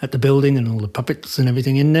look at the building and all the puppets and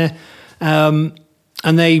everything in there. And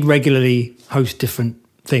they regularly host different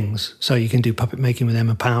things. So you can do puppet making with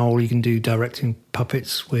Emma Powell, you can do directing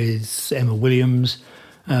puppets with Emma Williams.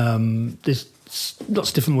 There's lots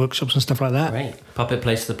of different workshops and stuff like that. Great. Puppet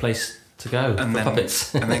Place, the place to go And for then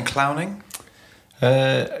puppets. and then clowning.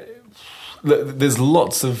 There's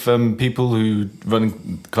lots of people who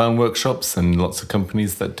run clown workshops and lots of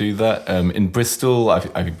companies that do that. In Bristol,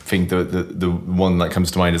 I think the one that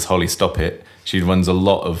comes to mind is Holly Stop It. She runs a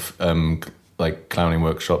lot of like clowning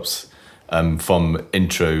workshops from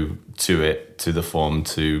intro to it, to the form,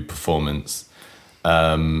 to performance.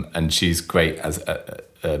 And she's great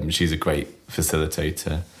she's a great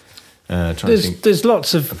facilitator.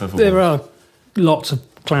 There are lots of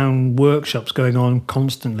clown workshops going on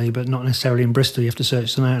constantly, but not necessarily in Bristol. You have to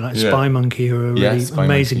search them out, like Spy Monkey, who are a really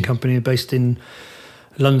amazing company based in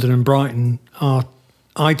London and Brighton. Our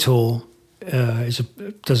iTour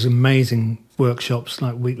does amazing workshops,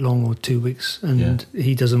 like week long or 2 weeks, and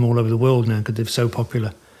he does them all over the world now because they're so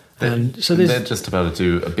popular. They're just about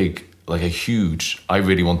to do a huge. I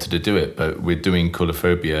really wanted to do it, but we're doing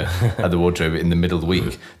Colophobia at the Wardrobe in the middle of the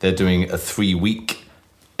week. They're doing a 3-week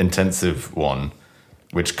intensive one,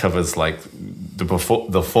 which covers like the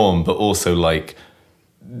form, but also like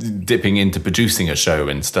dipping into producing a show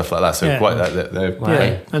and stuff like that. So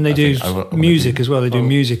and they do music as well. They do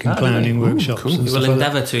music and clowning workshops. Cool. We will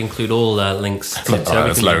endeavour to include all links to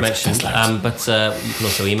everything you've mentioned. But you can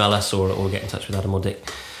also email us or get in touch with Adam or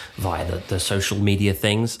Dick via the social media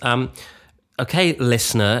things. Okay,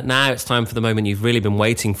 listener, now it's time for the moment you've really been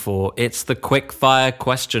waiting for. It's the quick fire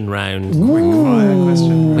question round.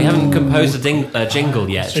 We haven't composed a jingle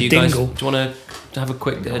yet. Do you guys want to have a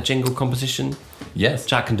quick jingle composition? Yes.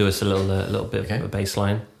 Jack can do us a little bit of a bass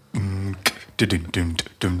line. What's it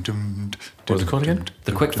called again?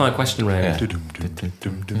 The quick fire question round. The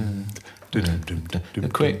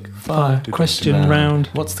quick fire question round.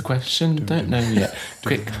 What's the question? Don't know yet.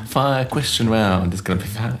 Quick fire question round. It's going to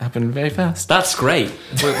happen very fast. That's great.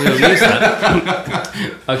 We'll use that.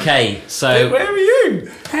 Okay, so Where are you?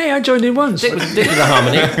 Hey, I joined in once. Dick with the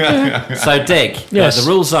harmony. So Dick, Yes. the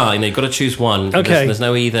rules are you've got to choose one. Okay. There's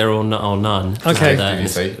no either or none. Okay.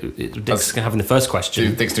 Dick's having the first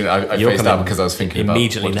question. Dick's doing it. I You're faced coming out because I was thinking about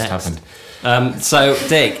immediately what just next. happened. So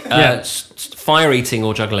Dick, fire eating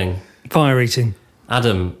or juggling? Fire eating.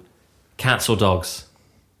 Adam, cats or dogs?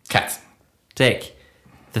 Cats. Dick,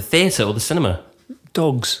 the theatre or the cinema?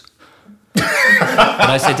 Dogs. Did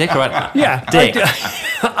I say Dick or Yeah. Dick?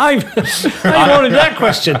 I wanted that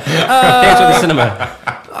question. Theatre or the cinema?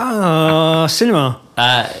 Cinema.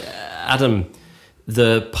 Adam,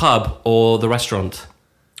 the pub or the restaurant?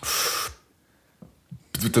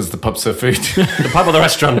 Does the pub serve food? The pub or the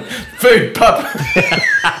restaurant? Food, pub.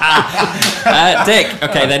 Dick,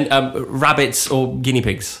 okay then, rabbits or guinea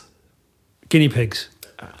pigs? Guinea pigs.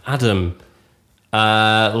 Adam,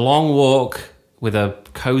 long walk with a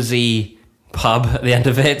cosy pub at the end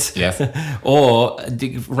of it? Yes. Or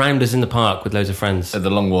rounders in the park with loads of friends? The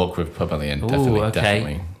long walk with pub at the end.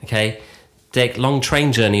 Definitely. Okay. Dick, long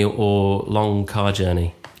train journey or long car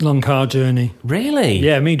journey? Long car journey. Really?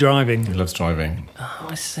 Yeah, me driving. He loves driving. Oh,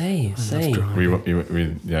 I see. We want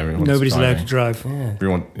Nobody's allowed to drive. Yeah. We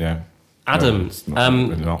want, Adam,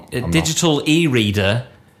 digital e-reader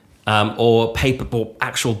or paper or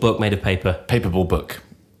actual book made of paper? Paperboard book.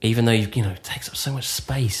 Even though it takes up so much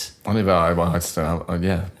space. I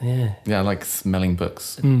like smelling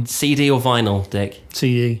books. CD or vinyl, Dick?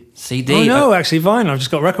 CD. CD. Oh no, actually vinyl. I've just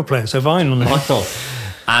got a record player, so vinyl now. Vinyl.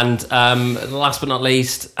 And last but not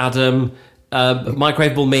least, Adam,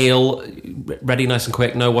 microwavable meal, ready nice and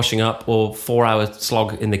quick, no washing up, or 4-hour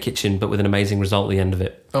slog in the kitchen, but with an amazing result at the end of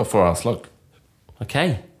it. 4-hour slog.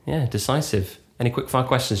 Okay, yeah, decisive. Any quick fire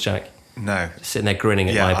questions, Jack? No. Just sitting there grinning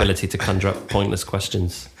at my ability to conjure up pointless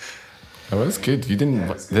questions. Oh, that's good. You didn't.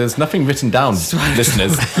 There's nothing written down,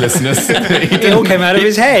 listeners. It all came out of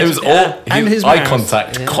his head. It was all and his eye mouth.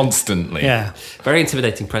 contact constantly. Yeah. Very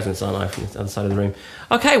intimidating presence, aren't I, from the other side of the room?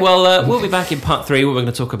 Okay, well, we'll be back in part 3 where we're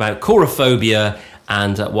going to talk about chorophobia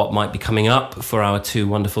and what might be coming up for our 2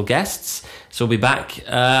 wonderful guests. So we'll be back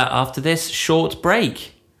after this short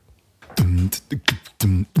break.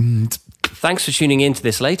 Thanks for tuning in to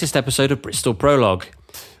this latest episode of Bristol Prologue.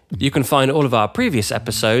 You can find all of our previous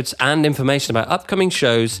episodes and information about upcoming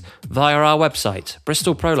shows via our website,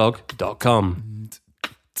 bristolprologue.com.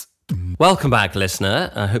 Welcome back,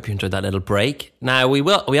 listener. I hope you enjoyed that little break. Now, we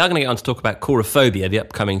are going to get on to talk about chorophobia, the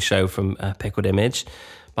upcoming show from Pickled Image.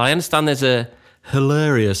 But I understand there's a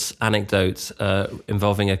hilarious anecdote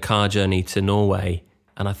involving a car journey to Norway,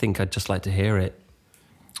 and I think I'd just like to hear it.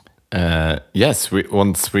 Yes, it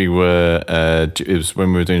was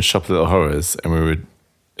when we were doing Shop of Little Horrors, and we were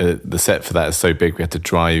the set for that is so big we had to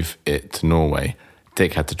drive it to Norway.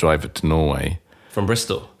 Dick had to drive it to Norway From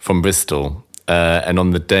Bristol. And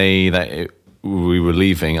on the day that we were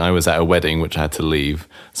leaving, I was at a wedding which I had to leave,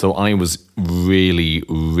 so I was really,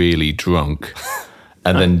 really drunk.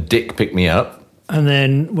 And then Dick picked me up. And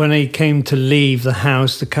then when he came to leave the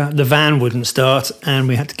house, the van wouldn't start, and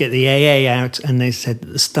we had to get the AA out, and they said that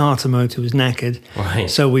the starter motor was knackered. Right.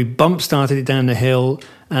 So we bump started it down the hill,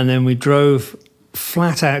 and then we drove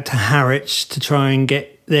flat out to Harwich to try and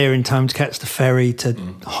get there in time to catch the ferry to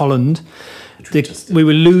Holland. We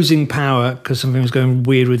were losing power because something was going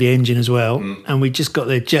weird with the engine as well, and we just got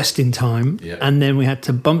there just in time. Yeah. And then we had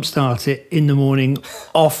to bump start it in the morning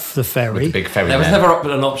off the ferry. With the big ferry. There was never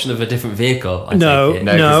an option of a different vehicle. No,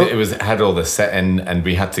 because it had all the set in, and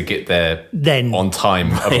we had to get there on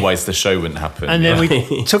time, otherwise the show wouldn't happen. And then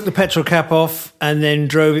we took the petrol cap off, and then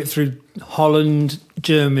drove it through Holland,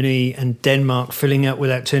 Germany, and Denmark, filling up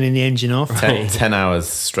without turning the engine off. 10 hours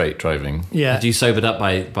straight driving. Yeah. Had you sobered up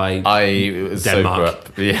by I was Denmark? sober up.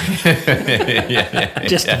 Yeah.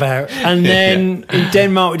 Just about. And then in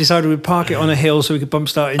Denmark, we decided we'd park it on a hill so we could bump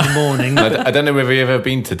start in the morning. I don't know whether you've ever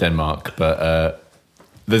been to Denmark, but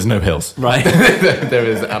there's no hills. Right. There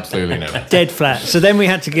is absolutely no hills. Dead flat. So then we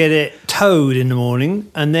had to get it towed in the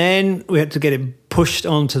morning, and then we had to get it pushed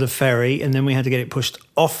onto the ferry, and then we had to get it pushed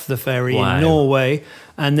off the ferry in Norway,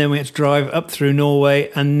 and then we had to drive up through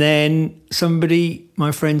Norway, and then somebody,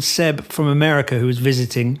 my friend Seb from America, who was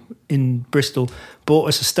visiting in Bristol, bought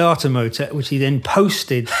us a starter motor, which he then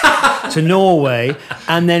posted to Norway,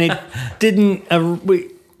 and then it didn't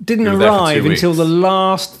arrive until the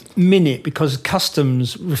last minute because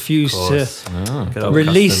customs refused to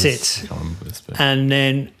release it. And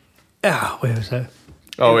then, where was that?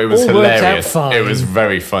 Oh, it was all hilarious. worked out fine. It was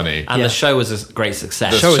very funny. And the show was a great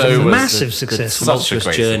success. The show was a massive success. The tumultuous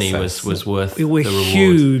journey was worth we were the reward.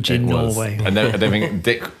 huge in Norway. And I don't think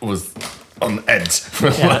Dick was on edge for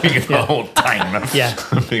the whole time. Yeah,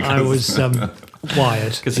 I was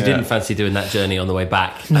wired. Because he didn't fancy doing that journey on the way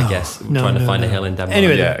back, I guess, trying to find a hill in Denmark.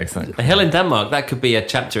 Anyway, exactly. A hill in Denmark, that could be a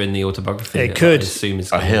chapter in the autobiography. It could. I assume is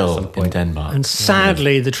A coming at some hill point. in Denmark. And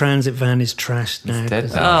sadly, the transit van is trashed now. It's dead.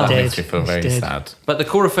 It's That dead. makes me feel very It's dead. sad. But the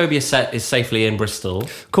Chorophobia set is safely in Bristol.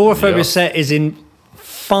 Chorophobia Yeah. set is in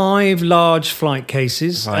 5 large flight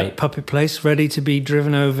cases Right. at Puppet Place, ready to be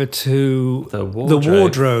driven over to The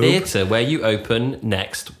Wardrobe Theatre, where you open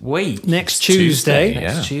next week. next Tuesday. Tuesday,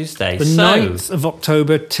 Next Tuesday. The 9th of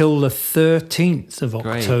October till the 13th of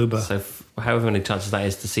Great. October. So however many chances that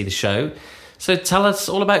is to see the show. So tell us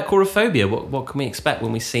all about Chorophobia. What can we expect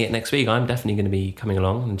when we see it next week? I'm definitely going to be coming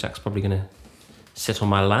along, and Jack's probably going to sit on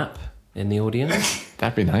my lap in the audience.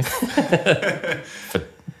 That'd be nice.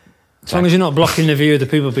 As long as you're not blocking the view of the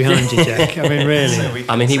people behind you, Jack. I mean, really.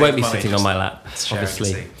 I mean, he won't be sitting on my lap,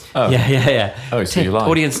 obviously. Oh. Yeah. Oh, so Tip, you lie.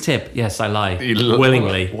 audience tip. Yes, I lie. You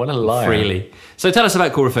willingly. What a liar. Freely. So tell us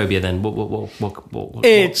about Chorophobia then.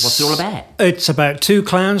 What's it all about? It's about 2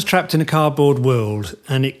 clowns trapped in a cardboard world,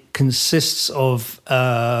 and it consists of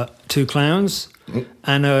 2 clowns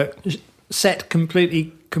and a set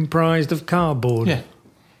completely comprised of cardboard. Yeah.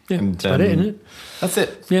 And, that's about it, isn't it? That's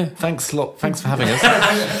it. Yeah. Thanks a lot. Thanks for having us.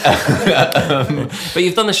 But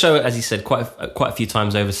you've done the show, as you said, quite a few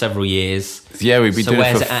times over several years. Yeah, we've been doing it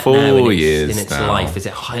where's for at 4 now years in its now. life? Is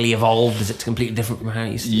it highly evolved? Is it completely different from how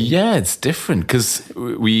it used to be? Yeah, it's different because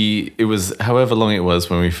it was however long it was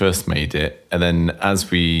when we first made it, and then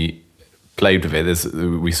as we played with it,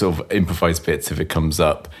 we sort of improvised bits. If it comes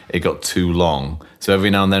up, it got too long, so every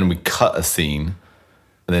now and then we cut a scene,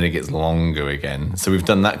 and then it gets longer again. So we've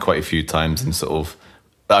done that quite a few times, and sort of,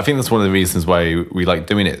 I think that's one of the reasons why we like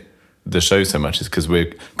doing the show so much, is because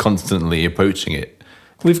we're constantly approaching it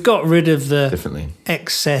We've got rid of the differently.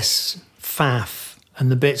 excess faff and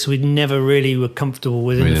the bits we never really were comfortable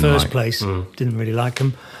with in the first place. Didn't really like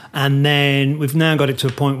them. And then we've now got it to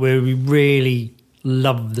a point where we really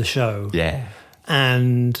love the show. Yeah.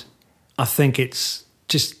 And I think it's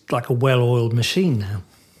just like a well-oiled machine now.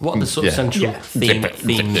 What are the sort of Yeah. central Yeah.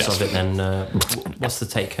 themes of it then? What's the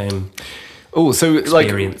take-home? Oh, so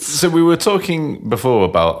Experience. so we were talking before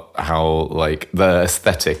about how like the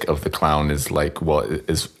aesthetic of the clown is like what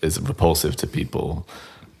is repulsive to people,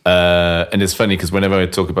 and it's funny because whenever I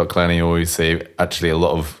talk about clowning, I always say actually a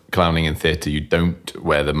lot of clowning in theatre you don't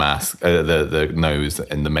wear the mask, the nose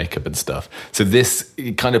and the makeup and stuff. So this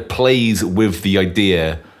kind of plays with the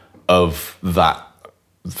idea of that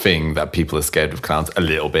thing that people are scared of clowns a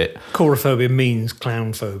little bit. Coulrophobia means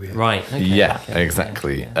clown phobia. Right. Okay, Yeah, okay,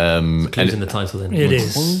 exactly. yeah. Clues in the title then. It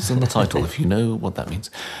is. Clues in the title, if you know what that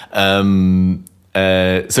means.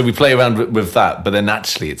 So we play around with that, but then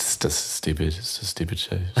actually it's just stupid. It's just a stupid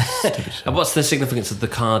show. And what's the significance of the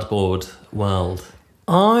cardboard world?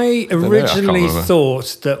 I originally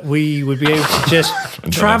thought that we would be able to just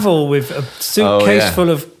travel with a suitcase full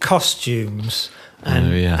of costumes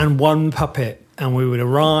and one puppet, and we would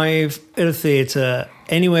arrive at a theatre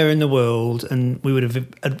anywhere in the world, and we would have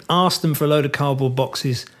asked them for a load of cardboard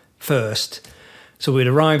boxes first. So we'd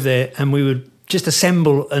arrive there, and we would just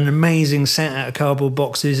assemble an amazing set out of cardboard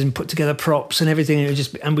boxes and put together props and everything. It would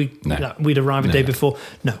just we'd arrive a day before.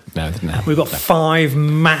 No, we've got 5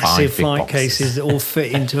 massive flight cases that all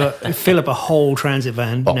fit into fill up a whole transit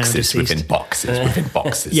van. Boxes within boxes within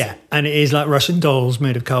boxes. Yeah, and it is like Russian dolls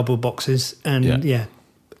made of cardboard boxes, and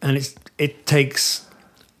and it takes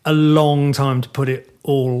a long time to put it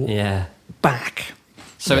all back.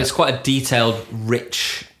 So it's quite a detailed,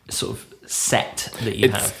 rich sort of set that you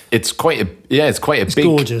have. It's quite a big,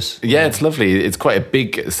 gorgeous. Yeah, it's lovely. It's quite a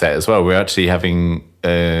big set as well. We're actually having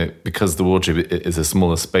because the wardrobe is a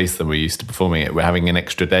smaller space than we're used to performing it. We're having an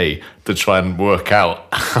extra day to try and work out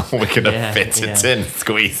how we're going to fit it in,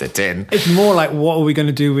 squeeze it in. It's more like, what are we going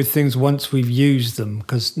to do with things once we've used them?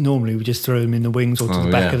 Because normally we just throw them in the wings or to the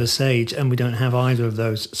back of the stage, and we don't have either of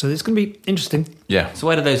those. So it's going to be interesting. Yeah. So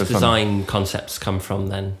where do those design concepts come from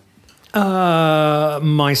then?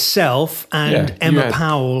 Myself and Emma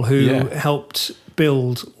Powell, who helped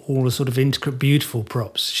build all the sort of intricate, beautiful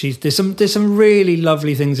props. There's some really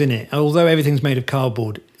lovely things in it. Although everything's made of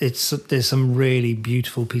cardboard, there's some really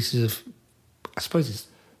beautiful pieces of, I suppose it's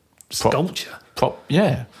sculpture. Prop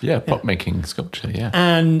making sculpture. Yeah,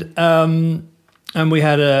 and we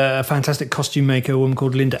had a fantastic costume maker, a woman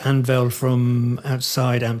called Linda Anveld from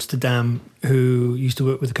outside Amsterdam, who used to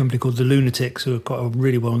work with a company called The Lunatics, who are quite a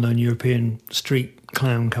really well-known European street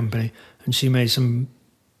clown company. And she made some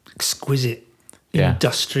exquisite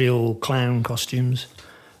industrial clown costumes.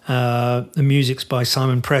 The music's by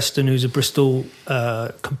Simon Preston, who's a Bristol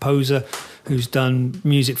composer, who's done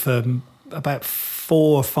music for about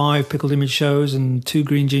 4 or 5 Pickled Image shows and 2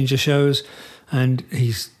 Green Ginger shows. And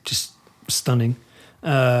he's just stunning.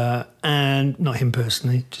 And not him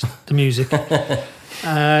personally, just the music.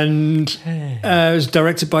 And it was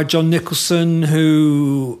directed by John Nicholson,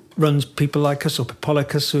 who runs People Like Us or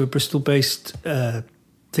Hippolycus, who are a Bristol-based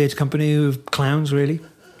theatre company who have clowns, really,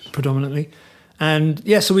 predominantly. And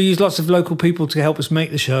so we used lots of local people to help us make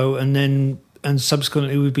the show, and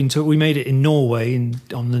subsequently we made it in Norway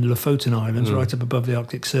on the Lofoten Islands, right up above the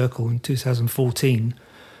Arctic Circle in 2014.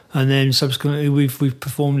 And then subsequently we've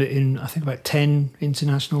performed it in, I think, about 10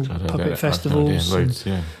 international puppet festivals.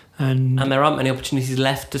 And there aren't many opportunities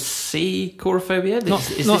left to see Coulrophobia?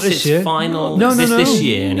 Is not this year. Final? No. This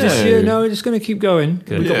year? This year, no, it's going to keep going.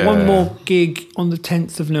 Good. We've got one more gig on the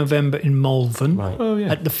 10th of November in Malvern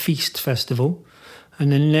at the Feast Festival.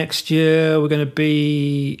 And then next year we're going to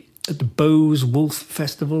be at the Bowes Wolf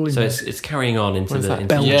Festival. So it's carrying on into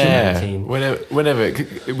Belgium. Yeah, whenever.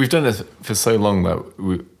 We've done this for so long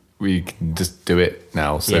that we can just do it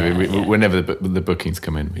now. So whenever the bookings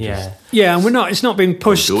come in, and it's not being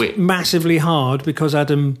pushed massively hard because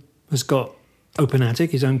Adam has got Open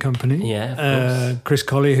Attic, his own company. Yeah, Chris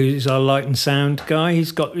Colley, who's our light and sound guy,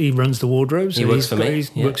 he runs the wardrobe. So he works for me.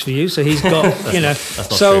 He works for you. So he's got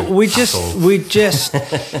That's not true. we just.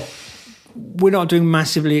 We're not doing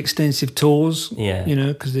massively extensive tours,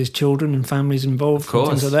 because there's children and families involved, of course,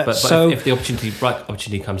 and things like that. But so if the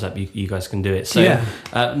opportunity comes up, you guys can do it. So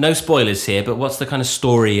no spoilers here, but what's the kind of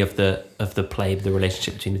story of the play, the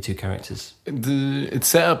relationship between the 2 characters? It's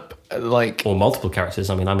set up like, or multiple characters.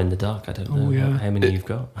 I mean, I'm in the dark. I don't know how many you've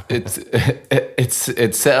got. It's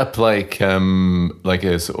set up like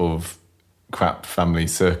a sort of crap family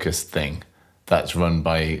circus thing that's run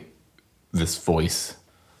by this voice.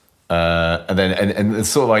 And the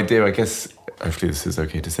sort of idea, I guess, hopefully this is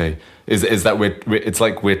okay to say, is that it's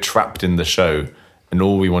like we're trapped in the show, and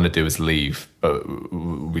all we want to do is leave, but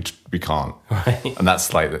we can't. Right. And that's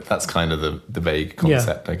kind of the vague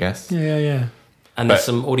concept, I guess. Yeah. And there's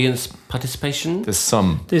some audience participation? There's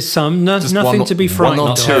some. Nothing to be frightened of.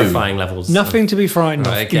 Not terrifying levels. Nothing to be frightened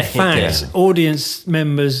of. Okay. In fact, audience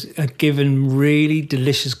members are given really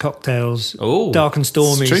delicious cocktails. Oh, Dark and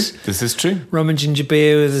Stormies. This is true. Rum and ginger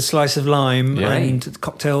beer with a slice of lime and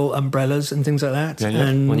cocktail umbrellas and things like that. Yeah.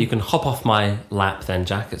 And well, you can hop off my lap then,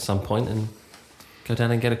 Jack, at some point and go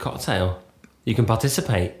down and get a cocktail. You can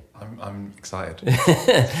participate. I'm excited.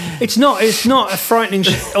 It's not a frightening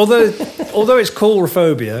although it's clown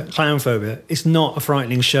phobia, it's not a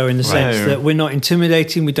frightening show in the sense that we're not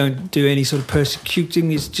intimidating, we don't do any sort of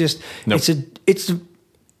persecuting. It's just it's a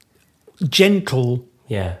gentle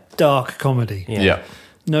dark comedy. Yeah.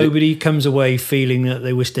 Nobody comes away feeling that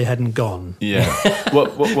they wish they hadn't gone. Yeah.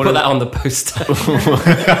 What Put that on the poster.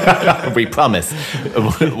 We promise.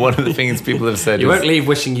 One of the things people have said you won't leave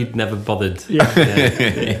wishing you'd never bothered.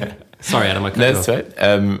 Yeah. Sorry, Adam, I cut you off. That's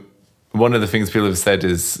right. One of the things people have said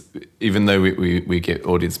is, even though we get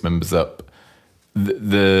audience members up,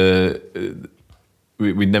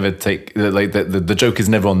 we never take the joke is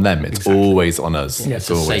never on them. It's always on us. Yeah, it's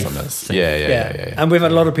always on us. Yeah. And we've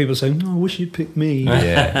had a lot of people saying, "No, I wish you'd picked me."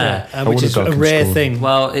 Which is a rare thing.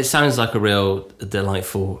 Well, it sounds like a real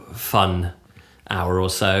delightful, fun hour or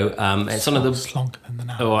so. It's on It's longer than an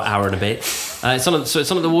hour. or hour and a bit. It's on at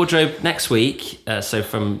the Wardrobe next week. So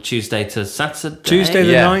from Tuesday to Saturday. Tuesday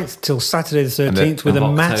the 9th till Saturday the 13th with a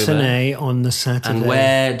of October. matinee on the Saturday. And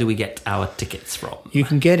where do we get our tickets from? You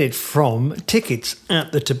can get it from tickets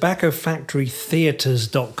at the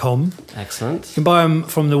tobaccofactorytheatres.com. Excellent. You can buy them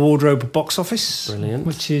from the Wardrobe box office. Brilliant.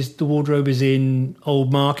 Which is, the Wardrobe is in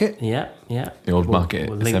Old Market. Yeah. The Old Market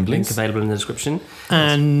Assemblies. Link available in the description.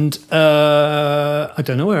 And I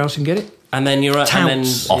don't know where else you can get it. And then you're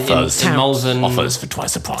Touts. Offers. in Malvern. Offers for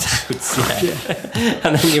twice the price.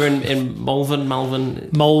 And then you're in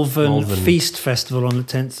Malvern Feast Festival on the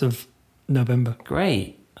 10th of November.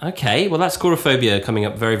 Great. Okay. Well, that's Agoraphobia coming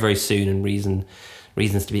up very, very soon, and reasons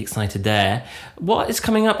to be excited there. What is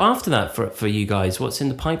coming up after that for you guys? What's in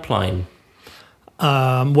the pipeline?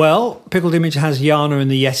 Well, Pickled Image has Yana and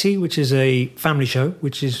the Yeti, which is a family show,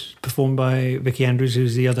 which is performed by Vicky Andrews,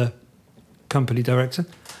 who's the other company director.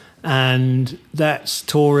 And that's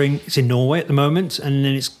touring. It's in Norway at the moment, and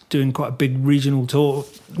then it's doing quite a big national tour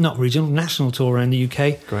around the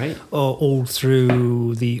UK. Great. All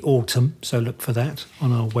through the autumn, so look for that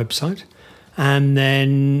on our website. And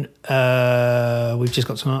then we've just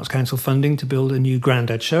got some Arts Council funding to build a new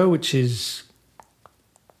Grandad show, which is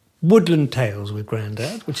Woodland Tales with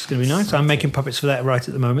Grandad, which is going to be nice. I'm making puppets for that right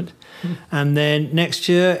at the moment. And then next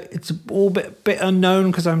year, it's all a bit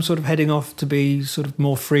unknown because I'm sort of heading off to be sort of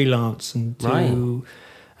more freelance and do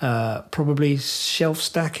probably shelf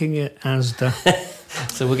stacking at Asda.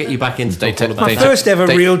 So we'll get you back into my first ever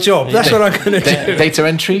real job. That's what I'm going to do. Data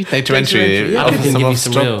entry. Adam can give you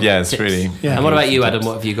some real it's tips. really. Yeah. And what about you, Adam?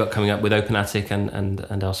 What have you got coming up with Open Attic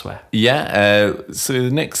and elsewhere? Yeah. So the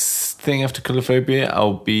next thing after Colourphobia,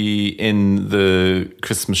 I'll be in the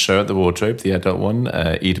Christmas show at the Wardrobe, the adult one,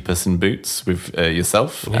 Oedipus in Boots with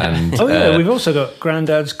yourself. Yeah. And we've also got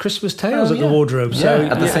Grandad's Christmas Tales at the Wardrobe. So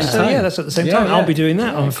at the same time. Yeah, that's at the same time. I'll be doing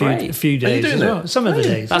that on a few days as well. Some of the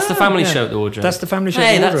days. That's the family show at the Wardrobe. That's the family show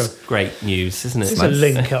Hey, at the Wardrobe. that's great news, isn't it? It's a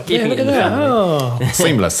link up. Keeping Look it at in the that. family. Oh.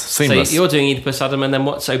 Seamless. So you're doing Oedipus, Adam, and then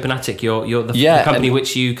what's Open Attic? You're the company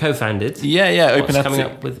which you co-founded. Yeah. What's Open Attic. coming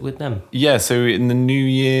up with them? Yeah. So in the new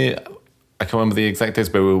year, I can't remember the exact dates,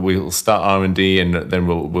 but we'll start R&D, and then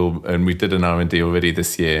and we did an R&D already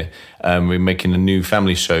this year. We're making a new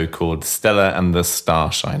family show called Stella and the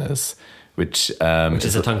Starshiners, which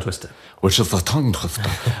is a tongue twister. Which is a tongue twister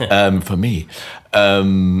for me.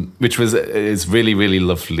 Which is really, really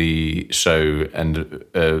lovely show, and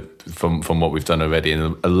from what we've done already,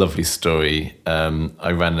 and a lovely story.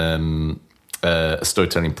 I ran a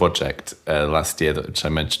storytelling project last year, which I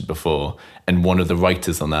mentioned before, and one of the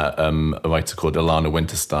writers on that, a writer called Alana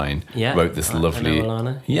Winterstein, wrote this lovely. I know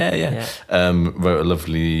Alana. Yeah. Wrote a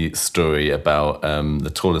lovely story about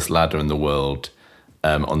the tallest ladder in the world,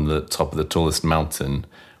 on the top of the tallest mountain,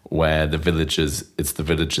 where it's the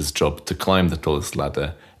villagers' job to climb the tallest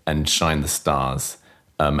ladder and shine the stars.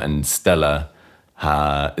 And Stella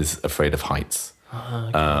is afraid of heights.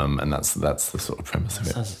 Okay. And that's the sort of premise of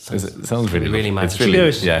it. It sounds really magical. She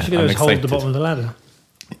goes hold the bottom of the ladder.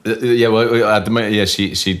 At the moment,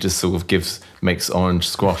 she just sort of makes orange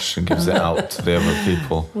squash and gives it out to the other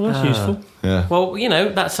people. Well, that's useful. Yeah. Well,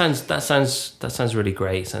 that sounds really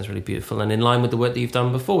great. Sounds really beautiful, and in line with the work that you've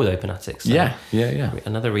done before with Open Attic. So Yeah.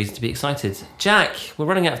 Another reason to be excited. Jack, we're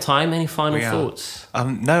running out of time. Any final thoughts?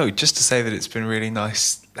 No, just to say that it's been really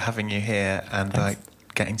nice having you here and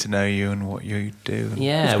getting to know you and what you do.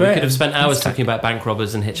 Yeah, we could have spent hours talking about bank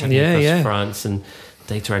robbers and hitchhiking across France and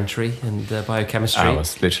data entry and biochemistry.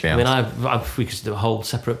 Literally hours. We could do a whole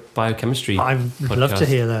separate biochemistry I'd podcast. love to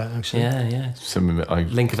hear that, actually. Yeah.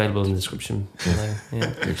 Link Link available in the description.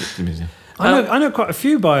 I know quite a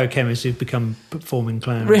few biochemists who've become performing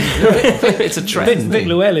clowns. It's a trend. Vic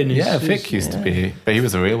Llewellyn is... Yeah, Vic used to be, but he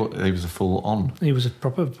was a full on. He was a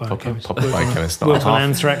proper biochemist. Proper biochemist. Not Worked a on half,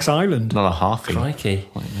 Anthrax Island. not a halfie. Crikey.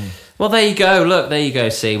 Well, there you go. Look, there you go.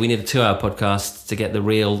 See, we need a 2-hour podcast to get the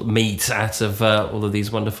real meat out of all of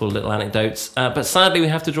these wonderful little anecdotes. But sadly, we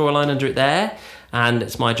have to draw a line under it there. And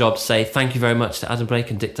it's my job to say thank you very much to Adam Blake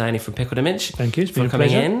and Dick Downey from Pickled Image. Thank you. It's been for a coming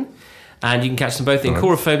pleasure. in. And you can catch them both in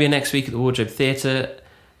Choraphobia next week at the Wardrobe Theatre.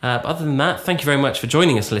 But other than that, thank you very much for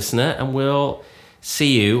joining us, listener. And we'll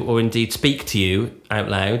see you, or indeed speak to you out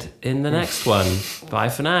loud, in the next one. Bye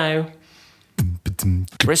for now.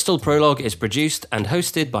 Bristol Prologue is produced and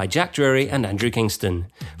hosted by Jack Drury and Andrew Kingston.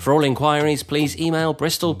 For all inquiries, please email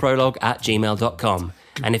bristolprologue@gmail.com.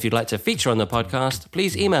 And if you'd like to feature on the podcast,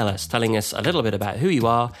 please email us telling us a little bit about who you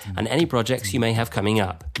are and any projects you may have coming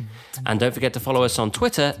up. And don't forget to follow us on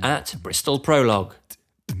Twitter @Bristol Prologue.